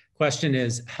 question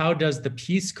is, how does the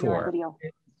Peace Corps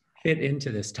fit into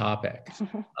this topic?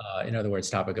 In other words,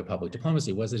 topic of public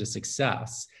diplomacy. Was it a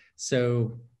success?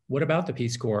 So what about the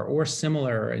Peace Corps or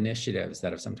similar initiatives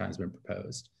that have sometimes been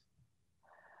proposed?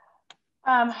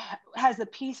 Has the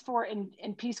Peace Corps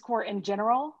and Peace Corps in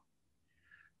general?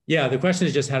 Yeah, the question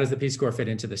is just, how does the Peace Corps fit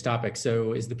into this topic?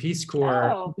 So is the Peace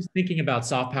Corps, just thinking about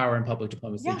soft power and public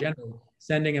diplomacy in general,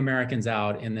 sending Americans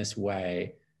out in this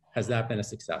way, has that been a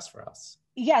success for us?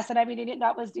 Yes, and I mean,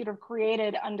 that was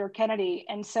created under Kennedy.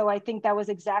 And so I think that was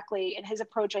exactly, and his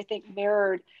approach, I think,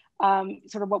 mirrored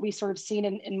sort of what we've sort of seen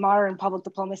in modern public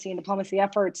diplomacy and diplomacy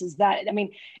efforts. Is that, I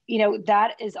mean, you know,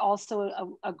 that is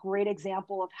also a great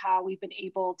example of how we've been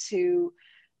able to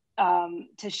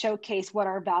showcase what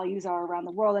our values are around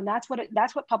the world. And that's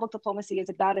what public diplomacy is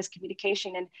about, is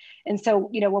communication. And so,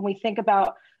 you know, when we think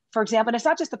about, for example, and it's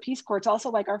not just the Peace Corps, it's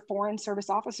also like our foreign service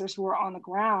officers who are on the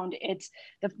ground. It's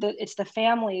the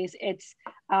families, it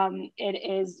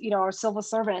is, you know, our civil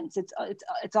servants,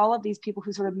 it's all of these people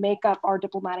who sort of make up our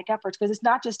diplomatic efforts, because it's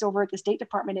not just over at the State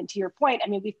Department. And to your point, I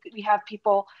mean, we have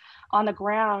people on the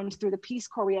ground through the Peace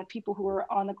Corps, we have people who are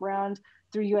on the ground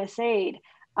through USAID.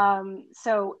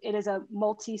 So it is a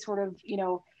multi sort of, you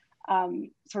know,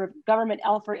 sort of government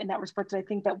effort in that respect. I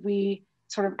think that we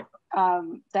sort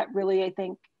of, that really, I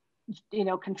think, you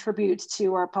know, contributes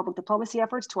to our public diplomacy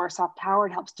efforts, to our soft power.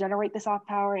 It helps generate the soft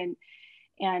power, and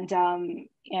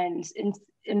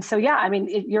so, yeah, I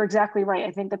mean, you're exactly right.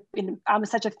 I think that I'm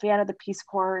such a fan of the Peace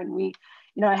Corps, and we,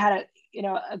 you know, I had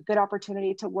a good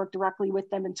opportunity to work directly with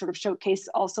them and sort of showcase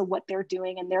also what they're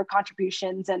doing and their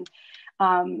contributions. And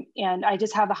I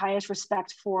just have the highest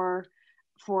respect for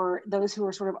those who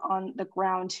are sort of on the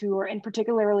ground, who are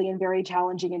particularly in very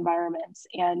challenging environments.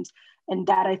 And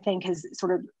that, I think, has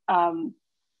sort of,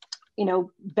 you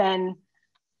know, been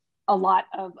a lot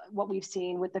of what we've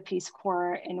seen with the Peace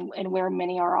Corps, and where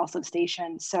many are also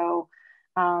stationed. So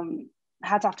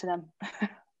hats off to them.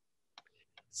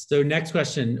 So next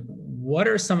question, what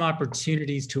are some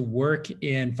opportunities to work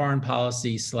in foreign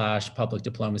policy / public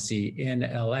diplomacy in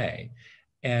LA?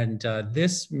 And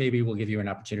this maybe will give you an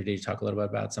opportunity to talk a little bit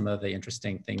about some of the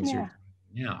interesting things you're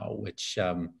doing now, which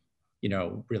you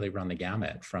know, really run the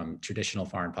gamut from traditional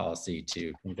foreign policy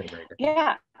to things that are very different.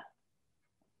 Yeah.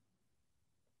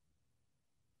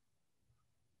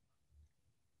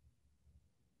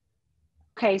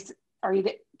 Okay, so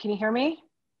can you hear me?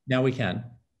 Now we can.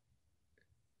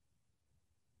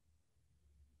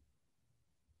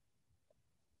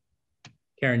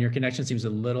 Karen, your connection seems a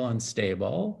little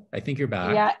unstable. I think you're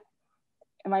back. Yeah.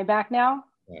 Am I back now?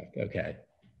 Okay.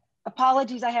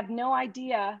 Apologies. I have no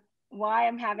idea why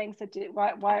I'm having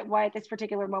why at this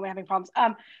particular moment having problems.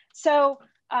 So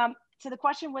the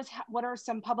question was, what are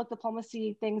some public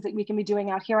diplomacy things that we can be doing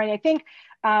out here? And I think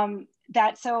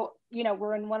that, so, you know,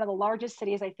 we're in one of the largest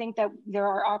cities. I think that there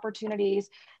are opportunities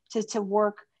to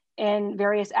work in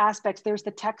various aspects. There's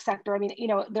the tech sector. I mean, you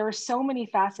know, there are so many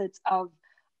facets of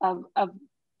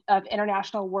of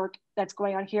international work that's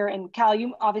going on here. And Cal,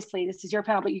 you obviously, this is your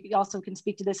panel, but you also can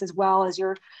speak to this as well, as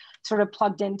you're sort of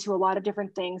plugged into a lot of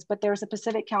different things. But there's a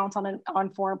Pacific Council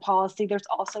on Foreign Policy. There's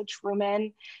also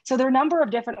Truman. So there are a number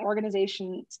of different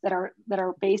organizations that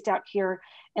are based out here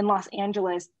in Los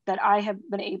Angeles that I have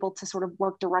been able to sort of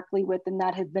work directly with, and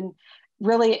that has been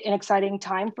really an exciting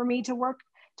time for me to work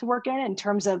in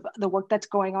terms of the work that's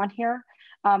going on here.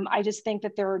 I just think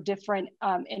that there are different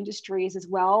industries as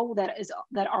well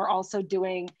that are also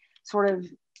doing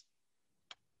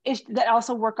that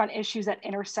also work on issues that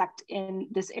intersect in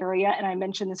this area. And I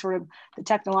mentioned the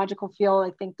technological field.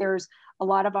 I think there's a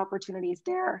lot of opportunities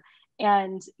there,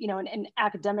 and and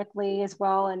academically as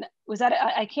well. And was that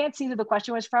I can't see who the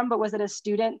question was from, but was it a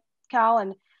student, Cal?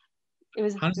 And it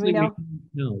was. Honestly, do we know?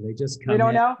 No, they just come. We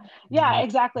don't know. Yeah, Mm-hmm.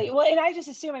 exactly. Well, and I just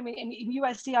assume. I mean, and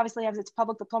USC obviously has its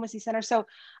public diplomacy center. So,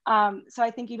 so I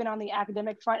think even on the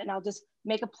academic front, and I'll just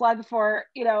make a plug for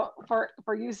for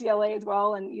UCLA as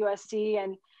well, and USC,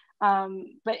 and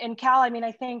but in Cal, I mean,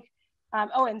 I think.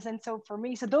 And so for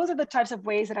me, so those are the types of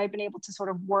ways that I've been able to sort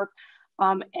of work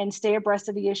and stay abreast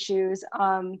of the issues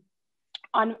on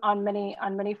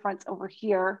many fronts over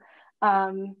here.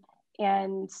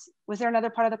 And was there another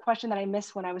part of the question that I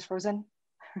missed when I was frozen?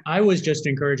 I was just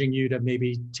encouraging you to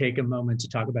maybe take a moment to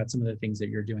talk about some of the things that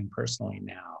you're doing personally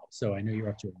now. So I know you're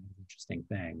up to a lot of interesting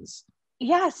things.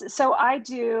 Yes, so I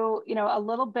do, a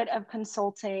little bit of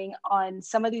consulting on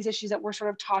some of these issues that we're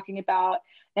sort of talking about.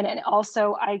 And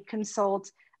also I consult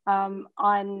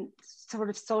on sort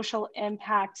of social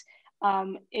impact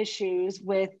issues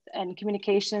and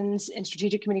communications and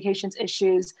strategic communications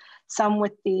issues, some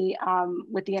with the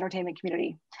entertainment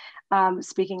community.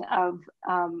 Speaking of,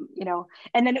 and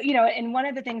then, and one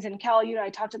of the things, and Cal, I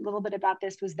talked a little bit about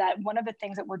this, was that one of the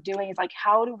things that we're doing is like,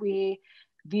 how do we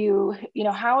view,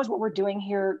 how is what we're doing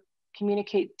here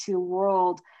communicate to the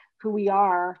world who we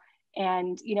are?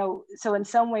 And, so in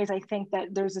some ways, I think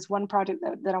that there's this one project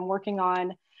that I'm working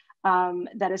on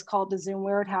that is called the Zoom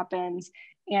Where It Happens.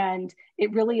 And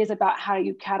it really is about how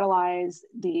you catalyze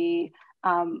the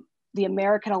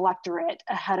American electorate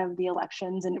ahead of the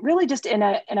elections, and really just in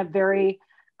a very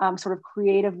sort of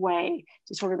creative way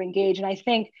to sort of engage. And I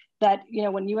think that,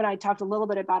 when you and I talked a little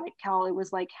bit about it, Cal, it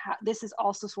was like, this is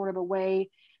also sort of a way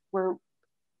where,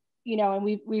 and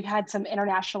we've had some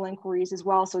international inquiries as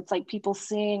well. So it's like people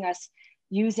seeing us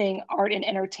using art and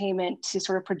entertainment to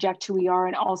sort of project who we are,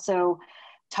 and also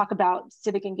talk about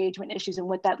civic engagement issues and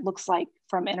what that looks like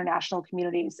from international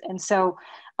communities. And so,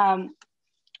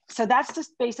 so that's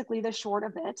just basically the short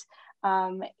of it.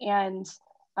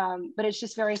 But it's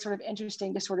just very sort of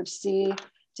interesting to sort of see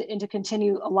and to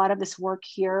continue a lot of this work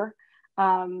here,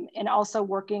 and also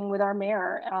working with our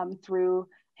mayor through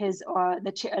his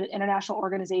the international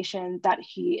organization that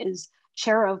he is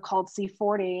chair of called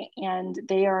C40, and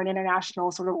they are an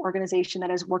international sort of organization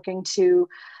that is working to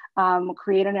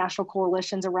create international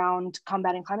coalitions around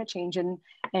combating climate change and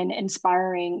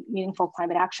inspiring meaningful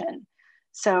climate action.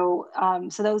 So,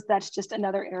 that's just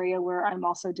another area where I'm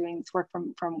also doing this work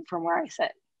from where I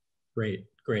sit. Great.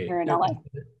 Here in LA.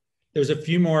 There's a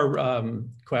few more,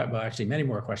 well, actually many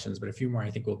more questions, but a few more I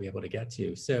think we'll be able to get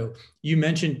to. So you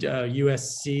mentioned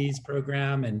USC's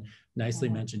program and nicely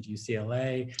mentioned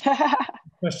UCLA.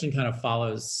 Question kind of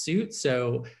follows suit.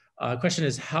 So question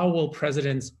is, how will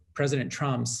President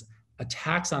Trump's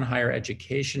attacks on higher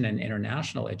education and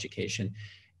international education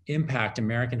impact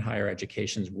American higher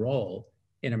education's role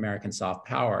in American soft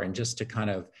power? And just to kind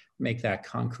of make that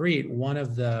concrete, one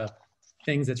of the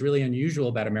things that's really unusual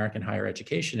about American higher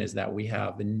education is that we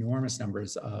have enormous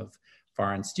numbers of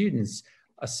foreign students,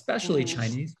 especially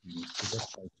Chinese students who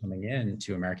just are coming in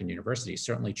to American universities.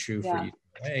 Certainly true for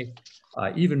UCLA,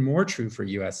 even more true for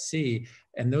USC.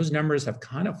 And those numbers have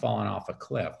kind of fallen off a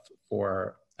cliff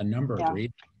for a number of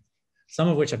reasons, some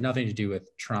of which have nothing to do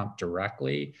with Trump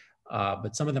directly,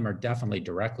 but some of them are definitely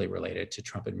directly related to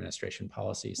Trump administration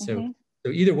policies. So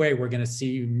either way, we're going to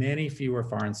see many fewer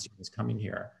foreign students coming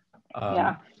here.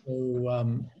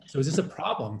 So is this a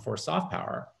problem for soft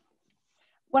power?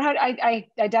 Well, I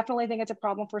definitely think it's a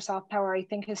problem for soft power. I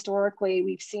think historically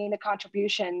we've seen the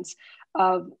contributions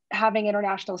of having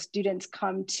international students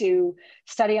come to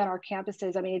study on our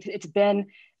campuses. I mean, it's been,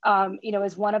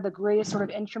 as one of the greatest sort of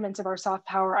instruments of our soft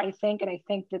power, I think. And I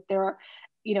think that there are,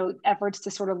 efforts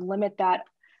to sort of limit that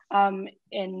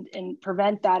and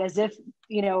prevent that, as if,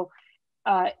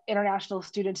 international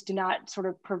students do not sort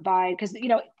of provide, because,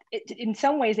 in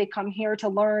some ways they come here to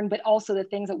learn, but also the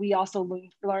things that we also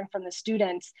learn from the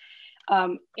students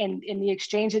and the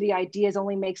exchange of the ideas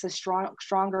only makes us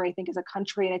stronger, I think, as a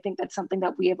country. And I think that's something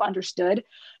that we have understood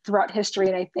throughout history.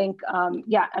 And I think,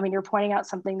 yeah, I mean, you're pointing out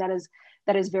something that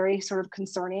is very sort of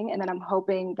concerning. And then I'm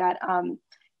hoping that,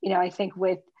 I think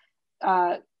with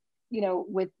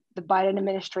the Biden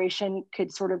administration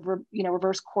could sort of,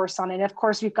 reverse course on it. And of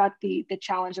course, we've got the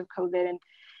challenge of COVID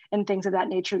and things of that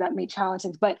nature that may challenge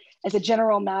things. But as a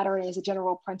general matter and as a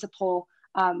general principle,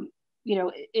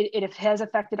 it has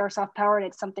affected our soft power, and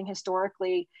it's something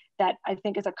historically that I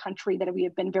think as a country that we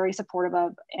have been very supportive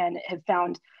of and have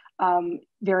found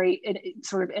very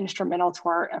sort of instrumental to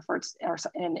our efforts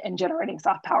in generating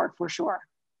soft power, for sure.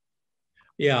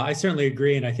 Yeah, I certainly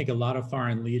agree. And I think a lot of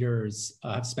foreign leaders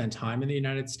have spent time in the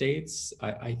United States.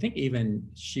 I think even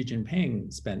Xi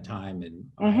Jinping spent time in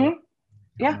Iowa.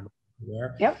 Yeah.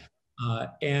 Where. Yep.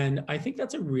 And I think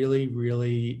that's a really,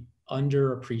 really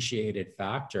underappreciated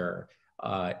factor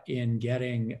in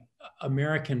getting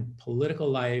American political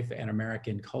life and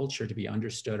American culture to be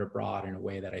understood abroad in a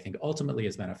way that I think ultimately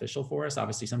is beneficial for us.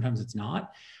 Obviously, sometimes it's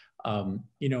not.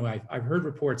 I've heard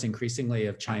reports increasingly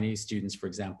of Chinese students, for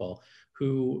example,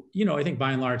 who, I think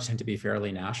by and large tend to be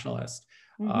fairly nationalist,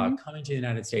 coming to the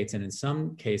United States, and in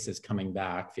some cases coming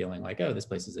back feeling like, oh, this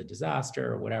place is a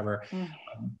disaster or whatever.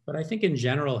 But I think in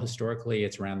general, historically,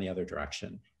 it's ran the other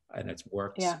direction, and it's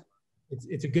worked. Yeah.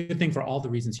 It's a good thing for all the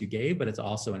reasons you gave, but it's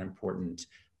also an important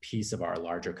piece of our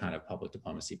larger kind of public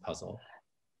diplomacy puzzle.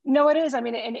 No, it is. I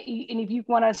mean, and if you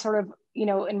want to sort of,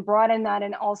 and broaden that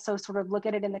and also sort of look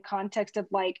at it in the context of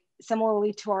like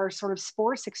similarly to our sort of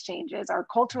sports exchanges, our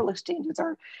cultural exchanges,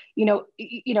 our,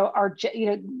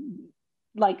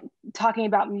 like talking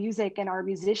about music and our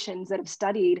musicians that have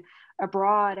studied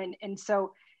abroad. And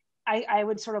so I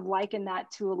would sort of liken that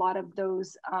to a lot of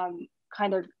those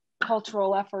kind of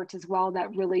cultural efforts as well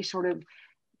that really sort of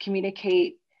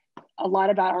communicate a lot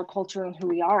about our culture and who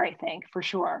we are, I think, for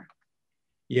sure.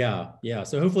 Yeah.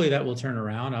 So hopefully that will turn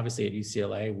around. Obviously at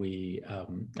UCLA, we,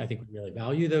 I think we really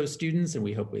value those students, and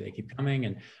we hope they keep coming.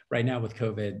 And right now with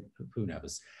COVID, who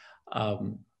knows?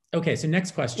 Okay, so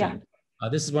next question. Yeah.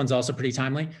 This one's also pretty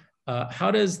timely.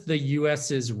 How does the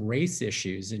US's race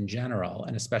issues in general,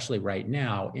 and especially right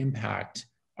now, impact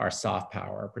our soft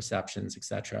power perceptions, et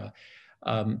cetera?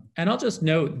 And I'll just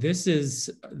note, this is,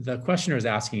 the questioner is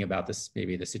asking about this,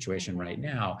 maybe the situation right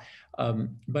now,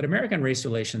 but American race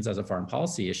relations as a foreign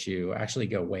policy issue actually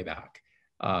go way back.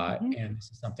 And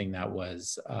this is something that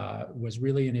was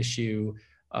really an issue.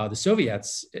 The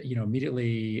Soviets,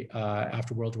 immediately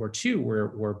after World War II,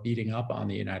 were beating up on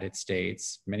the United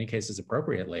States, in many cases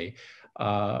appropriately,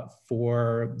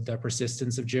 for the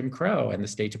persistence of Jim Crow, and the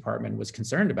State Department was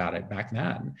concerned about it back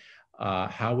then.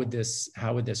 How would this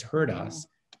hurt us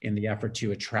in the effort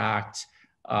to attract,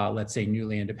 let's say,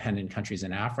 newly independent countries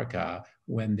in Africa,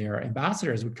 when their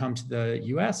ambassadors would come to the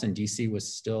U.S. and D.C. was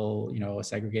still, a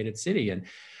segregated city? And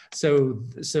so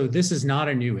this is not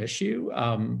a new issue,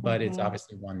 but it's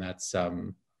obviously one that's,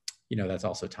 that's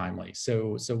also timely.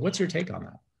 So what's your take on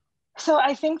that? So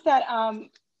I think that,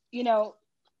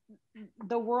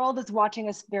 the world is watching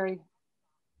us very.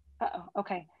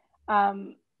 Okay.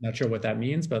 Not sure what that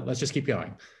means, but let's just keep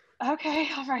going. Okay,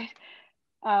 all right.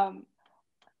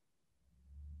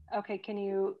 Okay, can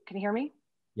you hear me?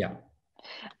 Yeah.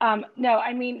 No,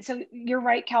 I mean, so you're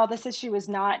right, Cal. This issue is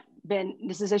not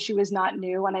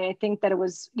new, and I think that it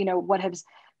was, what has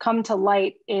come to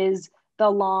light is the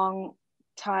long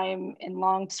time and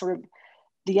long sort of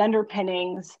the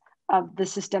underpinnings of the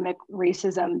systemic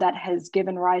racism that has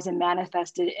given rise and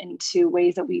manifested into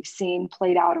ways that we've seen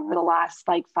played out over the last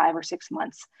like 5 or 6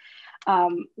 months,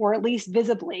 or at least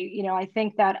visibly. I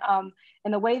think that,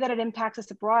 and the way that it impacts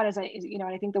us abroad is, I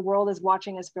think the world is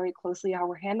watching us very closely how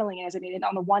we're handling it. I mean,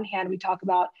 on the one hand, we talk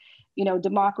about,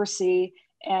 democracy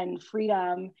and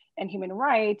freedom and human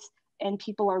rights, and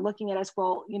people are looking at us,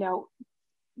 well,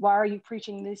 why are you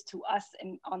preaching this to us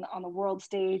and on the world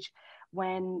stage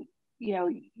when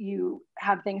you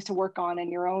have things to work on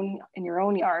in your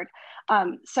own yard?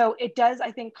 So it does,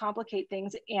 I think, complicate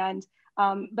things. And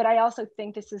but I also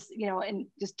think this is, and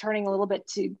just turning a little bit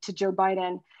to Joe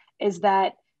Biden, is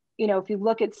that, if you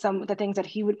look at some of the things that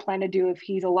he would plan to do if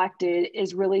he's elected,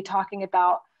 is really talking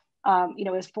about,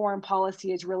 his foreign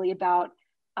policy is really about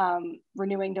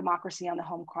renewing democracy on the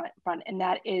home front. And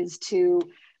that is to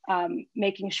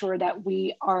making sure that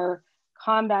we are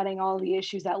combating all the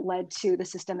issues that led to the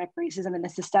systemic racism and the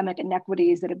systemic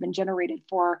inequities that have been generated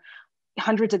for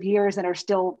hundreds of years and are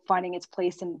still finding its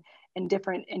place in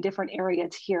different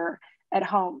areas here at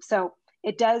home. So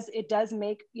it does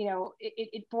make,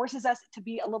 it forces us to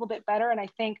be a little bit better. And I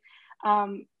think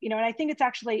You know, and I think it's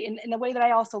actually, in the way that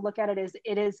I also look at it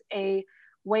is a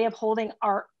way of holding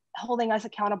us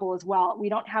accountable as well. We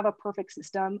don't have a perfect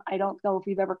system. I don't know if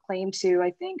we've ever claimed to.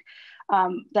 I think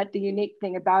that the unique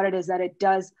thing about it is that it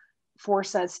does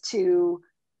force us to,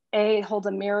 it holds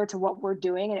a mirror to what we're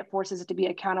doing, and it forces us to be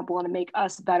accountable and to make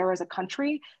us better as a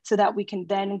country, so that we can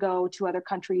then go to other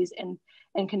countries and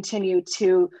continue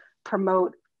to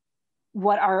promote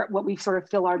what we sort of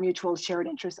feel our mutual shared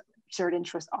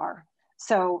interests are.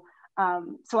 So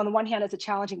so on the one hand, it's a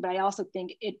challenging, but I also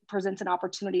think it presents an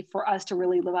opportunity for us to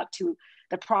really live up to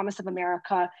the promise of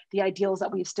America, the ideals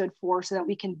that we've stood for, so that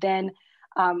we can then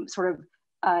sort of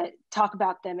talk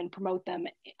about them and promote them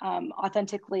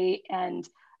authentically and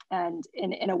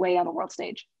in a way on the world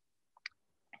stage.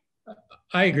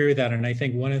 I agree with that. And I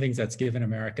think one of the things that's given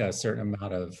America a certain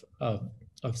amount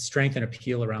of strength and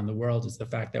appeal around the world is the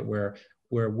fact that we're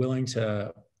willing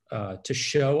to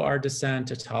show our dissent,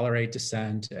 to tolerate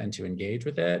dissent, and to engage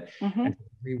with it. Mm-hmm. And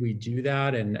we do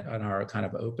that and are kind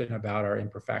of open about our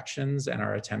imperfections and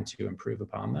our attempt to improve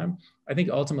upon them. I think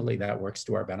ultimately that works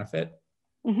to our benefit.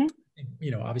 Mm-hmm.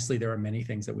 You know, obviously there are many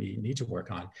things that we need to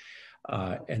work on.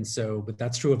 And so, but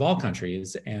that's true of all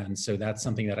countries. And so that's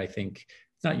something that I think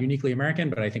it's not uniquely American,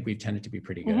 but I think we've tended to be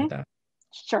pretty good mm-hmm. at that.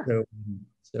 Sure.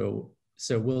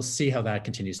 So we'll see how that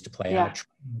continues to play out.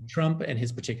 Trump and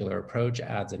his particular approach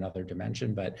adds another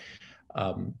dimension, but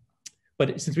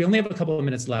since we only have a couple of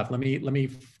minutes left, let me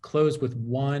close with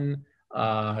one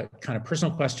kind of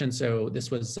personal question. So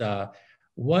this was,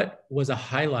 what was a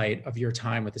highlight of your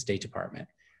time with the State Department,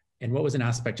 and what was an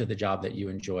aspect of the job that you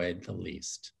enjoyed the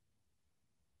least?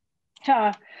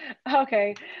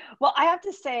 Okay. Well, I have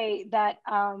to say that,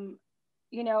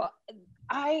 you know,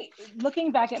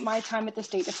 looking back at my time at the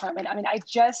State Department, I mean, I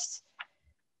just,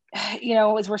 you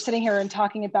know, as we're sitting here and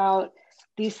talking about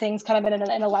these things kind of in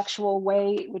an intellectual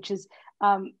way, which is,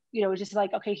 you know, just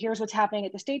like, okay, here's what's happening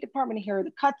at the State Department, here are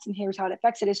the cuts, and here's how it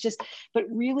affects it. It's just, but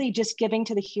really just giving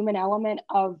to the human element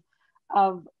of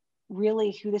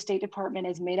really who the State Department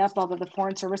is made up of the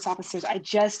Foreign Service officers. I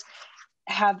just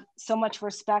have so much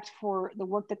respect for the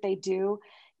work that they do.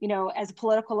 You know, as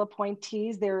political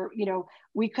appointees, they're, you know,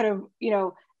 we could have, you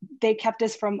know, they kept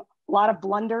us from a lot of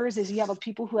blunders, is you have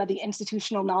people who have the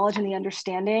institutional knowledge and the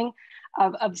understanding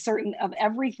of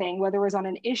everything, whether it was on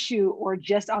an issue or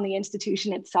just on the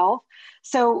institution itself.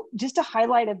 So just a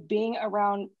highlight of being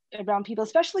around people,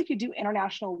 especially if you do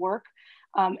international work.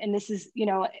 And this is, you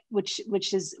know, which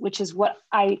is what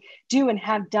I do and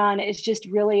have done, is just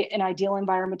really an ideal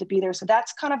environment to be there. So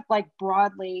that's kind of like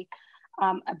broadly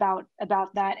about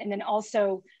that. And then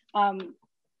also,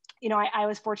 you know, I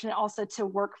was fortunate also to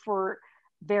work for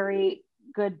very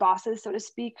good bosses, so to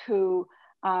speak, who,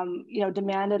 you know,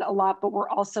 demanded a lot, but were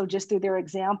also just through their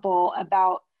example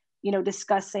about, you know,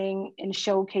 discussing and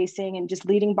showcasing and just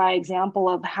leading by example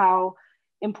of how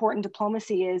important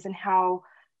diplomacy is, and how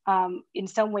in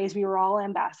some ways we were all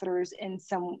ambassadors in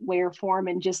some way or form.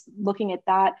 And just looking at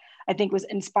that, I think was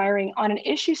inspiring. On an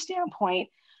issue standpoint,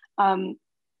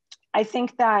 I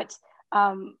think that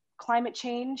climate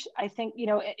change, I think, you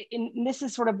know, and this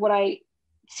is sort of what I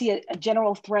see a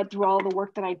general thread through all the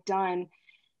work that I've done,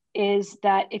 is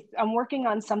that if I'm working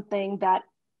on something that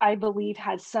I believe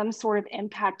has some sort of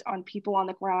impact on people on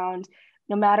the ground,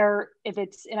 no matter if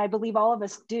it's, and I believe all of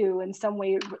us do in some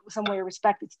way or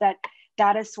respect, it's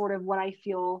that is sort of what I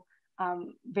feel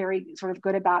very sort of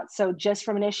good about. So just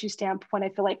from an issue standpoint, I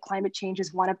feel like climate change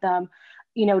is one of them.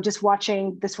 You know, just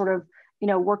watching the sort of, you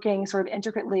know, working sort of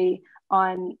intricately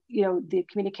on, you know, the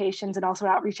communications and also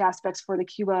outreach aspects for the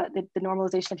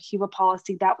normalization of Cuba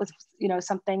policy. That was, you know,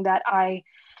 something that I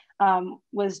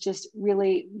was just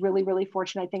really, really, really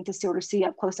fortunate, I think, to sort of see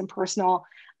up close and personal.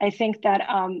 I think that,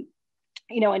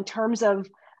 you know, in terms of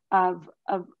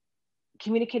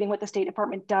communicating what the State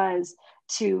Department does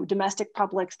to domestic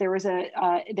publics, there was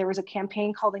a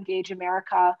campaign called Engage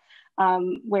America,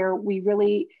 where we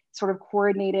really sort of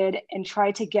coordinated and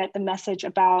tried to get the message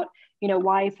about, you know,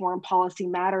 why foreign policy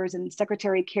matters. And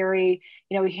Secretary Kerry,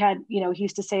 you know, he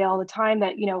used to say all the time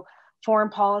that, you know, foreign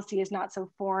policy is not so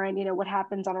foreign. You know, what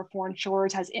happens on our foreign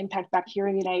shores has impact back here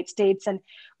in the United States. And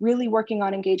really working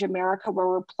on Engage America, where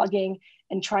we're plugging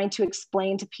and trying to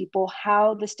explain to people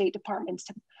how the State Department's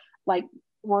like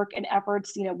work and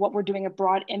efforts, you know, what we're doing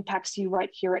abroad impacts you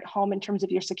right here at home in terms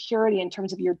of your security, in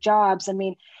terms of your jobs. I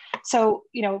mean, so,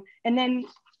 you know, and then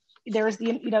there's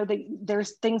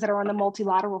there's things that are on the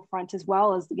multilateral front, as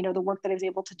well as, you know, the work that I was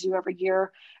able to do every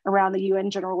year around the UN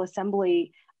General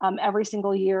Assembly, every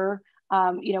single year,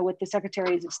 you know, with the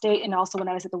Secretaries of State, and also when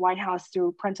I was at the White House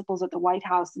through principals at the White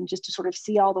House, and just to sort of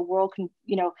see all the world can,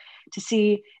 you know, to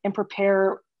see and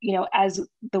prepare as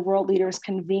the world leaders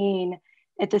convene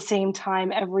at the same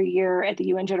time every year at the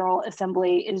UN General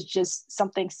Assembly is just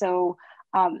something so,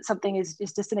 something is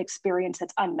just an experience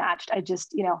that's unmatched.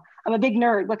 I'm a big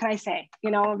nerd. What can I say?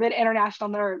 I'm a bit international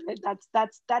nerd.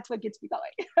 That's what gets me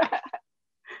going.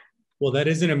 Well, that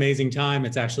is an amazing time.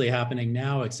 It's actually happening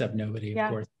now, except nobody, of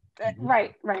course.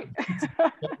 Right.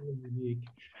 Unique,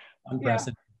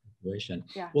 unprecedented situation.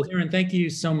 Yeah. Well, Karen, thank you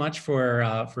so much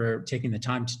for taking the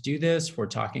time to do this, for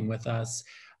talking with us.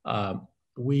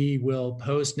 We will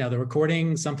post now the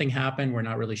recording. Something happened. We're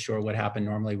not really sure what happened.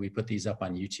 Normally, we put these up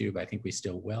on YouTube. I think we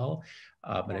still will,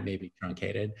 but it may be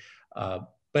truncated. But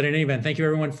in any event, thank you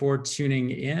everyone for tuning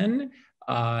in.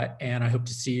 And I hope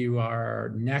to see you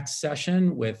our next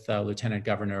session with Lieutenant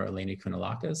Governor Eleni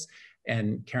Kounalakis.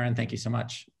 And Karen, thank you so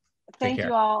much. Thank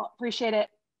you all. Appreciate it.